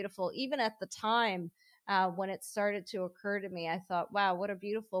really beautiful. Even at the time when it started to occur to me, I thought, wow, what a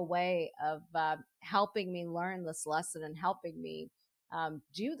beautiful way of helping me learn this lesson and helping me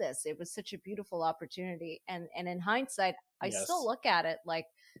do this. It was such a beautiful opportunity, and in hindsight, I still Yes. look at it like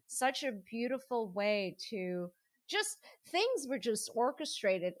such a beautiful way to just things were just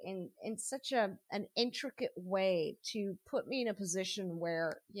orchestrated in such an intricate way to put me in a position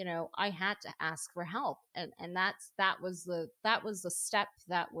where I had to ask for help, and that was the step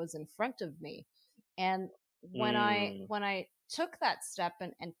that was in front of me. And Mm. when I took that step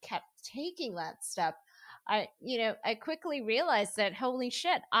and kept taking that step, I quickly realized that holy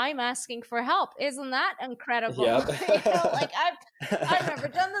shit, I'm asking for help. Isn't that incredible? Yep. Like I've never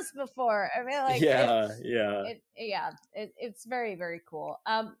done this before. I mean, like Yeah, yeah. it's very very cool.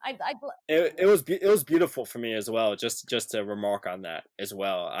 It was beautiful for me as well. Just to remark on that as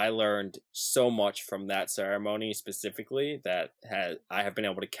well, I learned so much from that ceremony specifically that I have been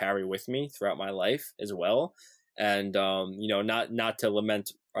able to carry with me throughout my life as well. And not to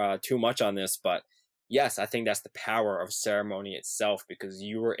lament too much on this, but yes, I think that's the power of ceremony itself, because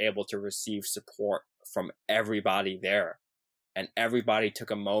you were able to receive support from everybody there, and everybody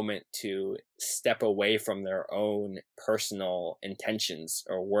took a moment to step away from their own personal intentions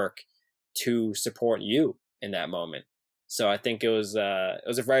or work to support you in that moment. So I think it was a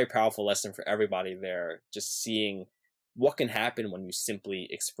very powerful lesson for everybody there, just seeing what can happen when you simply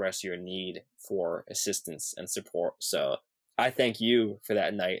express your need for assistance and support. So I thank you for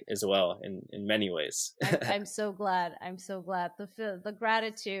that night as well in many ways. I'm so glad. I'm so glad. The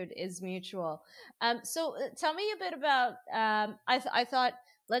gratitude is mutual. So tell me a bit about. I thought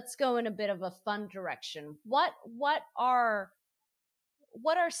let's go in a bit of a fun direction. What are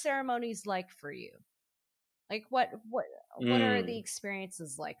ceremonies like for you? Like what are the Mm.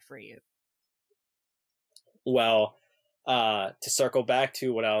 experiences like for you? Well, To circle back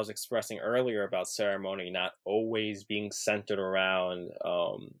to what I was expressing earlier about ceremony not always being centered around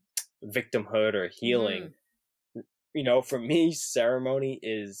victimhood or healing, Mm-hmm. for me, ceremony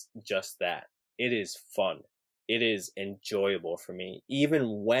is just that. It is fun. It is enjoyable for me,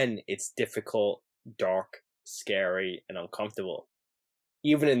 even when it's difficult, dark, scary, and uncomfortable.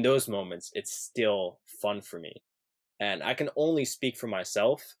 Even in those moments, it's still fun for me. And I can only speak for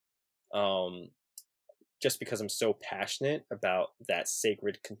myself, um, just because I'm so passionate about that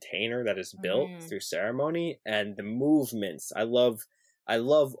sacred container that is built Mm-hmm. through ceremony and the movements. I love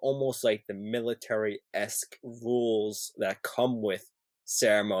almost like the military esque rules that come with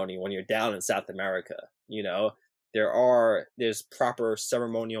ceremony when you're down in South America. There's proper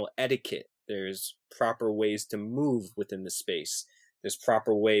ceremonial etiquette. There's proper ways to move within the space. There's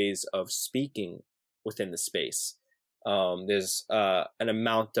proper ways of speaking within the space. There's an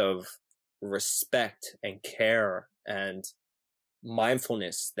amount of respect and care and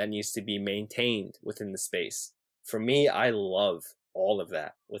mindfulness that needs to be maintained within the space. For me, I love all of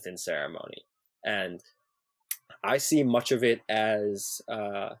that within ceremony. And I see much of it as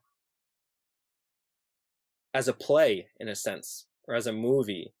a play in a sense, or as a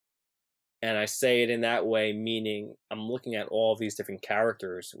movie. And I say it in that way, meaning I'm looking at all these different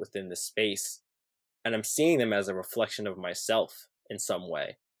characters within the space and I'm seeing them as a reflection of myself in some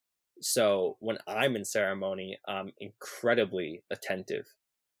way. So when I'm in ceremony, I'm incredibly attentive.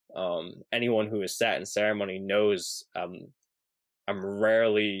 Anyone who has sat in ceremony knows I'm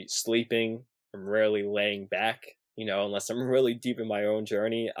rarely sleeping. I'm rarely laying back. Unless I'm really deep in my own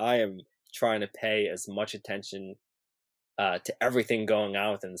journey, I am trying to pay as much attention to everything going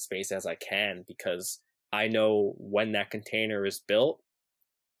on within the space as I can because I know when that container is built,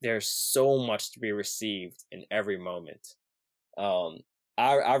 there's so much to be received in every moment. Um,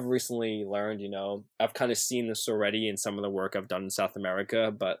 I've recently learned, I've kind of seen this already in some of the work I've done in South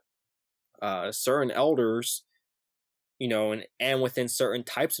America, but certain elders, and within certain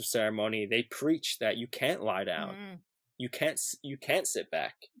types of ceremony, they preach that you can't lie down, Mm-hmm. you can't sit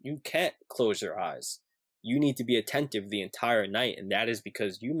back, you can't close your eyes. You need to be attentive the entire night, and that is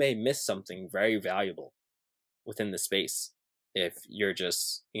because you may miss something very valuable within the space if you're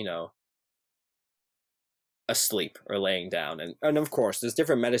just, asleep or laying down. And of course, there's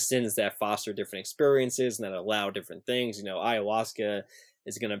different medicines that foster different experiences and that allow different things. Ayahuasca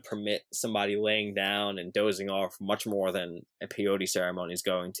is going to permit somebody laying down and dozing off much more than a peyote ceremony is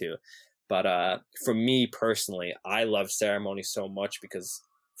going to. But for me personally, I love ceremony so much because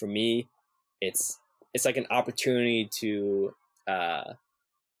for me, it's it's like an opportunity to uh,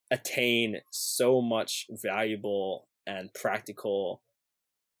 attain so much valuable and practical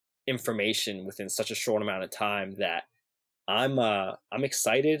information within such a short amount of time that I'm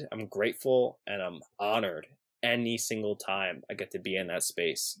excited, I'm grateful, and I'm honored any single time I get to be in that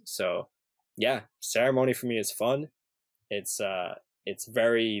space. So yeah, ceremony for me is fun. It's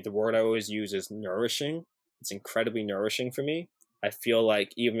very the word I always use is nourishing. It's incredibly nourishing for me. I feel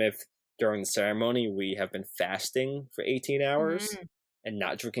like even if during the ceremony we have been fasting for 18 hours Mm-hmm. and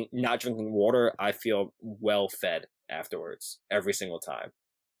not drinking water, I feel well fed afterwards every single time.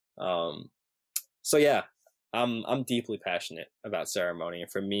 Um, so yeah, I'm deeply passionate about ceremony,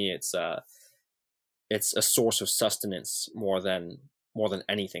 and for me, it's a source of sustenance more than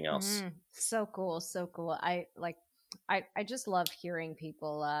anything else. Mm, so cool, so cool. I just love hearing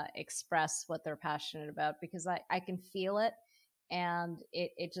people express what they're passionate about because I can feel it and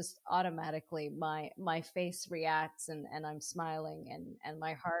it just automatically my face reacts and I'm smiling and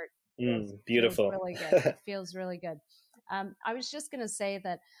my heart feels Beautiful. really good. It feels really good. I was just gonna say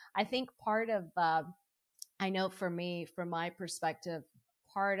that I think part of I know for me, from my perspective,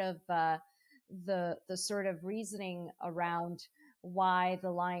 part of the sort of reasoning around why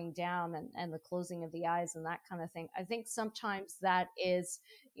the lying down and the closing of the eyes and that kind of thing. I think sometimes that is,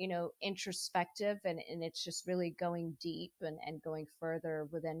 introspective and it's just really going deep and going further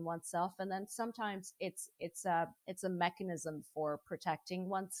within oneself. And then sometimes it's a mechanism for protecting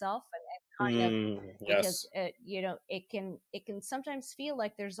oneself and kind of because Yes, it can sometimes feel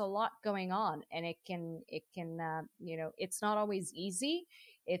like there's a lot going on and it can it's not always easy,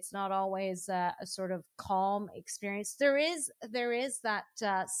 it's not always a sort of calm experience. There is that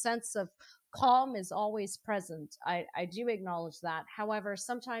sense of calm is always present. I do acknowledge that. However,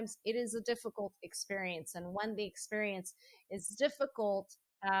 sometimes it is a difficult experience, and when the experience is difficult,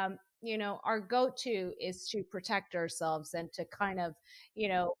 our go-to is to protect ourselves and to kind of, you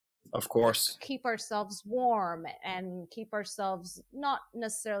know, of course. keep ourselves warm and keep ourselves not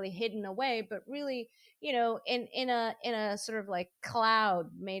necessarily hidden away, but really, in a sort of like cloud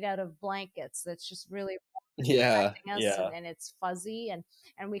made out of blankets that's just really Yeah, affecting us, yeah, and it's fuzzy,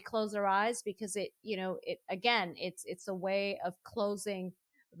 and we close our eyes because it, you know, it again, it's a way of closing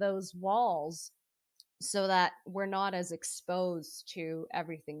those walls so that we're not as exposed to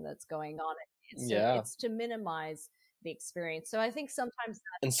everything that's going on. yeah. It's to minimize the experience. So I think sometimes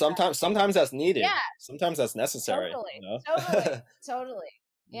And that's sometimes that's needed. yeah, Sometimes that's necessary, totally, you know? totally,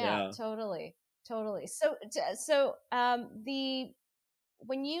 yeah, Yeah. totally. So the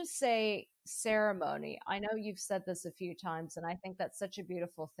when you say ceremony, I know you've said this a few times, and I think that's such a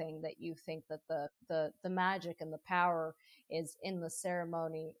beautiful thing that you think that the magic and the power is in the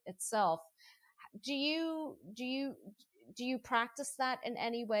ceremony itself. Do you practice that in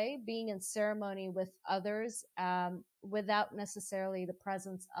any way, being in ceremony with others, without necessarily the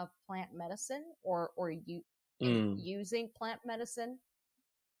presence of plant medicine, or you Mm. using plant medicine?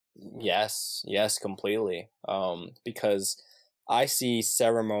 Yes, yes, completely. Because I see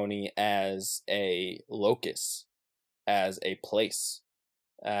ceremony as a locus, as a place,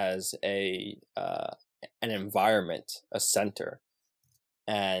 as a an environment, a center,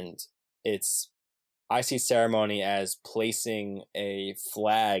 and it's I see ceremony as placing a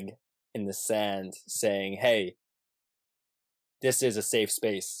flag in the sand, saying, "Hey, this is a safe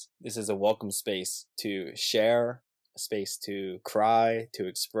space. This is a welcome space to share, a space to cry, to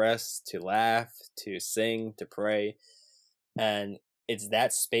express, to laugh, to sing, to pray." And it's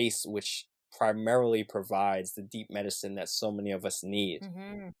that space which primarily provides the deep medicine that so many of us need,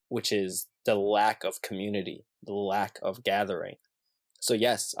 Mm-hmm. which is the lack of community, the lack of gathering. So,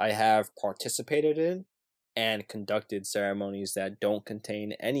 yes, I have participated in and conducted ceremonies that don't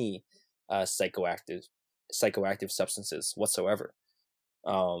contain any uh, psychoactive psychoactive substances whatsoever,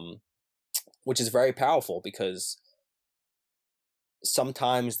 um, which is very powerful because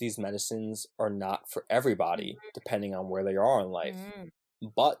sometimes these medicines are not for everybody, depending on where they are in life. Mm-hmm.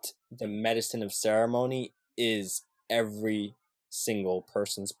 But the medicine of ceremony is every single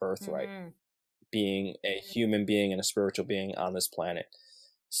person's birthright, Mm-hmm. being a human being and a spiritual being on this planet.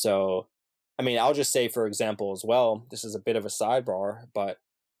 So, I mean, I'll just say, for example, as well, this is a bit of a sidebar, but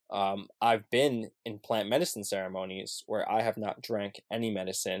I've been in plant medicine ceremonies where I have not drank any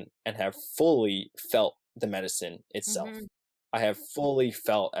medicine and have fully felt the medicine itself. Mm-hmm. I have fully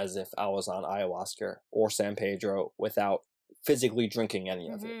felt as if I was on ayahuasca or San Pedro without physically drinking any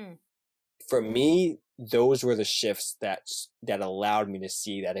of it. Mm-hmm. For me, those were the shifts that allowed me to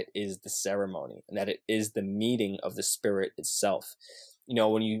see that it is the ceremony and that it is the meeting of the spirit itself. You know,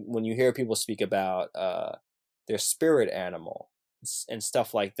 when you hear people speak about their spirit animal and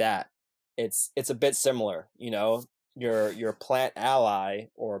stuff like that, it's a bit similar. You know, your plant ally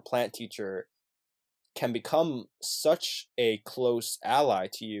or plant teacher can become such a close ally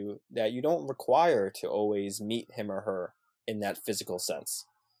to you that you don't require to always meet him or her in that physical sense.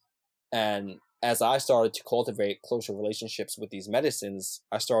 And as I started to cultivate closer relationships with these medicines,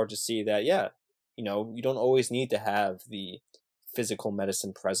 I started to see that, yeah, you know, you don't always need to have the physical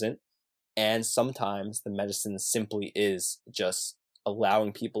medicine present. And sometimes the medicine simply is just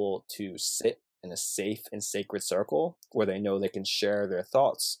allowing people to sit in a safe and sacred circle where they know they can share their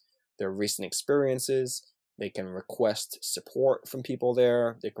thoughts, their recent experiences. They can request support from people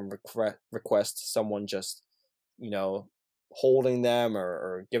there. They can request someone just, you know, holding them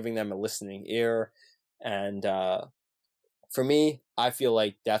or giving them a listening ear. And for me, I feel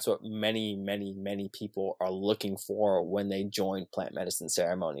like that's what many people are looking for when they join plant medicine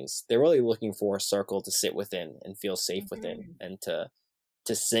ceremonies. They're really looking for a circle to sit within and feel safe within, Mm-hmm. and to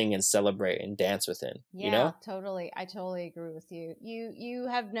sing and celebrate and dance within, you Yeah, know? totally. I totally agree with you. You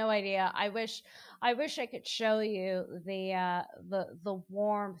have no idea. I wish I could show you the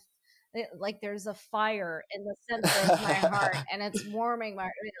warmth. Like there's a fire in the center of my heart, and it's warming my,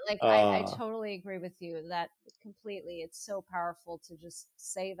 like I uh, totally agree with you that completely. It's so powerful to just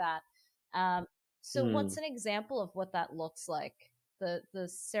say that. Um, so what's hmm. an example of what that looks like?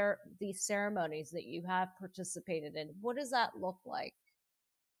 These ceremonies that you have participated in. What does that look like?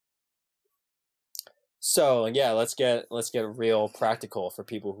 So yeah, let's get real practical for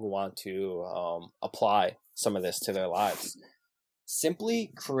people who want to apply some of this to their lives.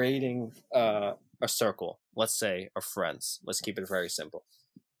 Simply creating a circle, let's say of friends. Let's keep it very simple.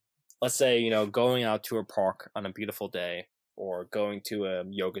 Let's say, you know, going out to a park on a beautiful day, or going to a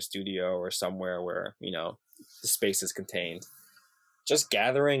yoga studio or somewhere where, you know, the space is contained. Just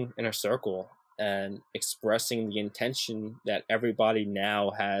gathering in a circle and expressing the intention that everybody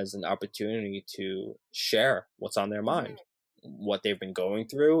now has an opportunity to share what's on their Mm-hmm. mind, what they've been going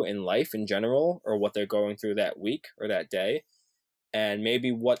through in life in general, or what they're going through that week or that day, and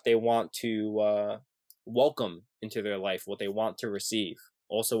maybe what they want to welcome into their life, what they want to receive,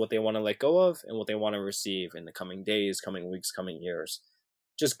 also what they want to let go of and what they want to receive in the coming days, coming weeks, coming years.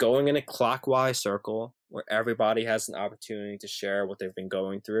 Just going in a clockwise circle where everybody has an opportunity to share what they've been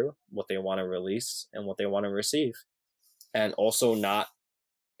going through, what they want to release, and what they want to receive. And also not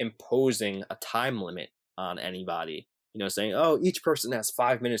imposing a time limit on anybody, saying, oh, each person has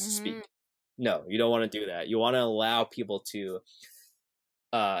 5 minutes to speak. No, you don't want to do that. You want to allow people to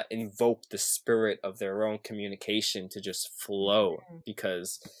invoke the spirit of their own communication to just flow,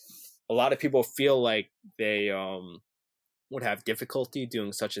 because a lot of people feel like they would have difficulty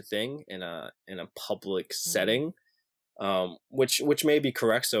doing such a thing in a public setting, which may be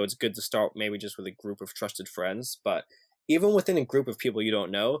correct. So it's good to start maybe just with a group of trusted friends. But even within a group of people you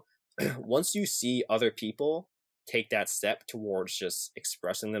don't know, once you see other people take that step towards just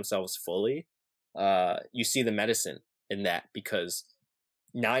expressing themselves fully, you see the medicine in that, because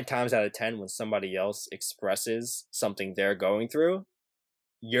 9 times out of 10, when somebody else expresses something they're going through,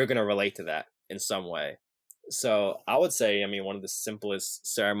 you're going to relate to that in some way. So I would say, one of the simplest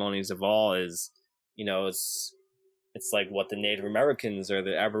ceremonies of all is, it's like what the Native Americans or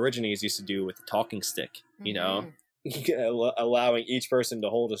the Aborigines used to do with the talking stick, allowing each person to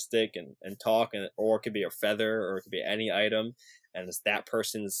hold a stick and talk, or it could be a feather, or it could be any item, and it's that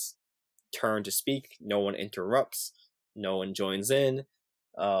person's turn to speak. No one interrupts, no one joins in.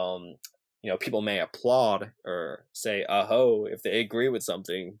 People may applaud or say "aho" if they agree with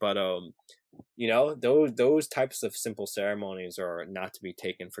something, but those types of simple ceremonies are not to be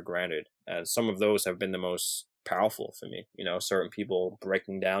taken for granted, and some of those have been the most powerful for me. Certain people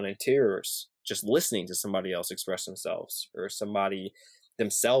breaking down in tears just listening to somebody else express themselves, or somebody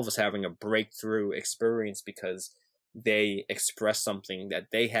themselves having a breakthrough experience because they express something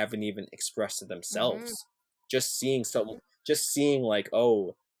that they haven't even expressed to themselves. Just seeing like,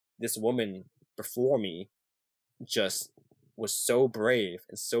 oh, this woman before me just was so brave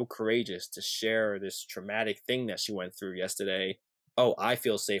and so courageous to share this traumatic thing that she went through yesterday. Oh, I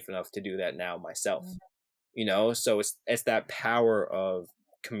feel safe enough to do that now myself. So it's that power of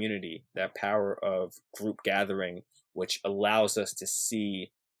community, that power of group gathering, which allows us to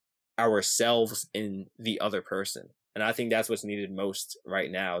see ourselves in the other person. And I think that's what's needed most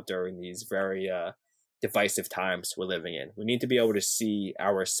right now during these very divisive times we're living in. We need to be able to see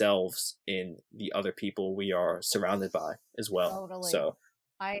ourselves in the other people we are surrounded by as well. Totally. So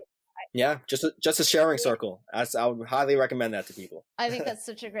I yeah, just a sharing circle. I would highly recommend that to people. I think that's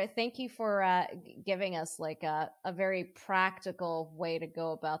such a great. Thank you for giving us like a very practical way to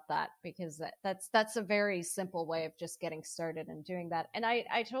go about that, because that's a very simple way of just getting started and doing that. And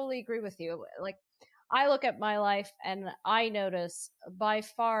I totally agree with you. Like, I look at my life and I notice by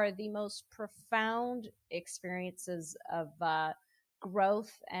far the most profound experiences of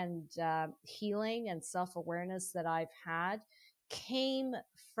growth and healing and self-awareness that I've had came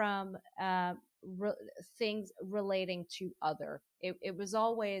from things relating to other. It was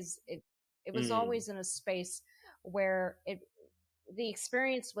always it was always in a space where the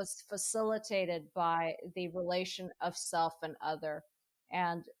experience was facilitated by the relation of self and other,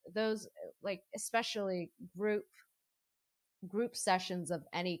 and those, like, especially group sessions of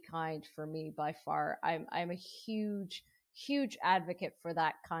any kind, for me, by far, I'm a huge advocate for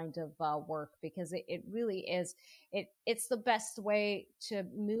that kind of work, because it really is, it's the best way to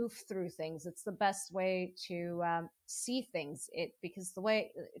move through things. It's the best way to see things, because the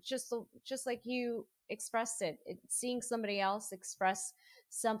way, just like you expressed seeing somebody else express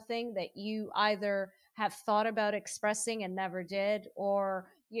something that you either have thought about expressing and never did, or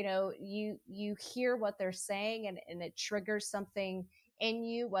you hear what they're saying, and it triggers something in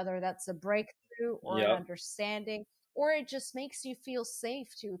you, whether that's a breakthrough or an understanding, or it just makes you feel safe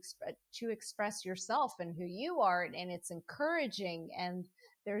to express yourself and who you are, and it's encouraging, and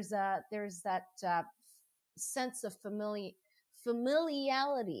there's that sense of familiarity.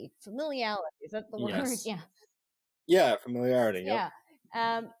 Is that the word? Yes. Yeah, familiarity. Yeah.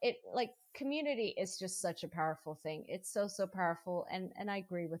 It, like, community is just such a powerful thing. It's so powerful, and I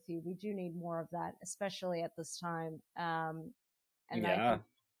agree with you. We do need more of that, especially at this time. And yeah.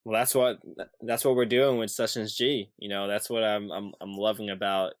 Well, that's what we're doing with Sessions G. That's what I'm loving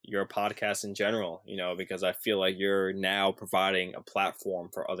about your podcast in general. Because I feel like you're now providing a platform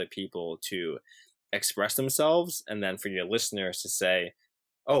for other people to express themselves, and then for your listeners to say,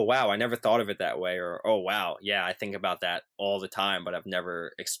 oh wow, I never thought of it that way, or oh wow, yeah, I think about that all the time, but I've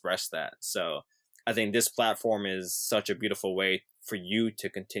never expressed that. So I think this platform is such a beautiful way for you to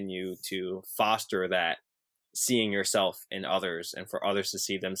continue to foster that seeing yourself in others, and for others to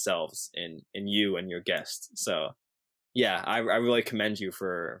see themselves in you and your guests. So yeah, I really commend you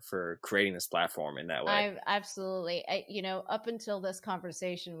for creating this platform in that way. Absolutely. Up until this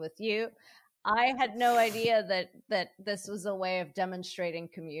conversation with you, I had no idea that this was a way of demonstrating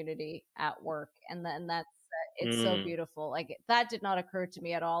community at work, and then that's it's so Mm, beautiful. Like that did not occur to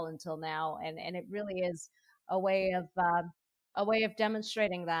me at all until now, and it really is a way of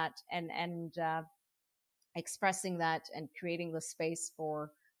demonstrating that and expressing that and creating the space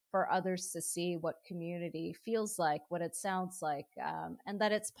for others to see what community feels like, what it sounds like, and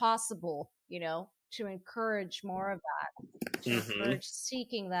that it's possible, to encourage more of that, to hmm. encourage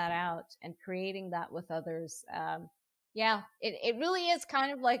seeking that out and creating that with others. Yeah, it really is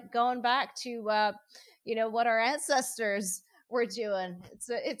kind of like going back to what our ancestors were doing. It's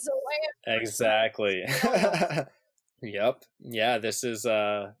a way Exactly. of Yep. Yeah, this is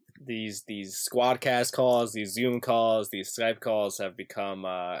these squadcast calls, these Zoom calls, these Skype calls have become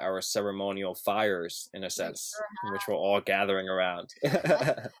our ceremonial fires in a they sense, sure in which we're all gathering around.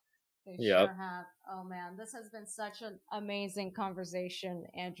 They Yep. sure have. Oh man, this has been such an amazing conversation,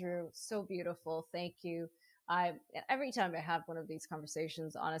 Andrew. So beautiful. Thank you. I Every time I have one of these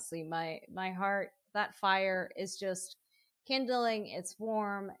conversations, honestly, my heart, that fire is just kindling. It's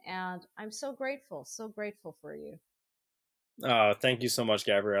warm, and I'm so grateful for you. Thank you so much,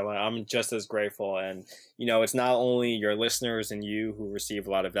 Gabriella. I'm just as grateful. And, it's not only your listeners and you who receive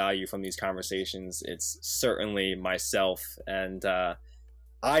a lot of value from these conversations, it's certainly myself. And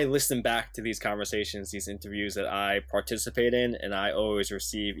I listen back to these conversations, these interviews that I participate in, and I always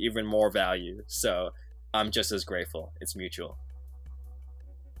receive even more value. So I'm just as grateful. It's mutual.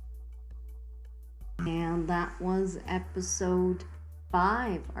 And that was episode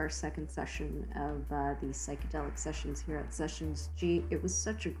 5, our second session of these psychedelic sessions here at Sessions G. It was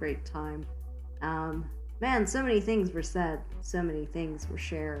such a great time. Man, so many things were said, so many things were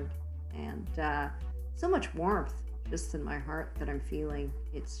shared, and so much warmth just in my heart that I'm feeling.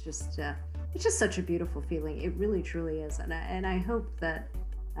 It's just such a beautiful feeling. It really, truly is, and I hope that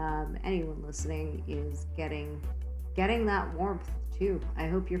anyone listening is getting that warmth too. I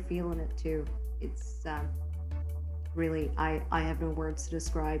hope you're feeling it too. It's really, I have no words to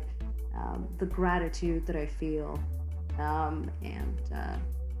describe the gratitude that I feel, and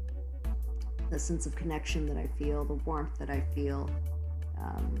the sense of connection that I feel, the warmth that I feel,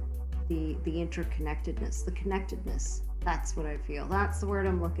 the interconnectedness, the connectedness. That's what I feel. That's the word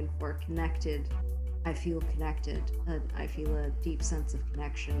I'm looking for. Connected. I feel connected. I feel a deep sense of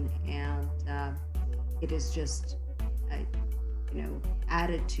connection, and it is just,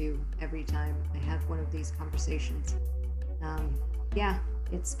 added to every time I have one of these conversations. Yeah,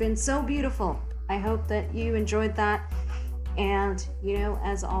 it's been so beautiful. I hope that you enjoyed that. And,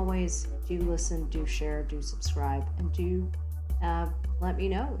 as always, do listen, do share, do subscribe, and do let me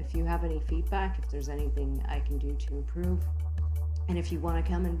know if you have any feedback, if there's anything I can do to improve. And if you want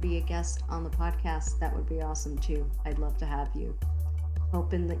to come and be a guest on the podcast, that would be awesome too. I'd love to have you.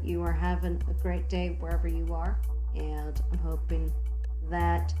 Hoping that you are having a great day wherever you are. And I'm hoping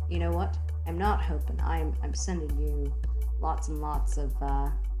that, I'm not hoping, I'm sending you lots and lots of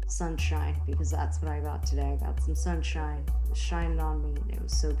sunshine, because that's what I got today. I got some sunshine. It was shining on me, and it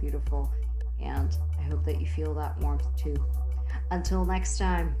was so beautiful. And I hope that you feel that warmth too. Until next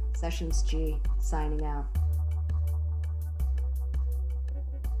time, Sessions G signing out.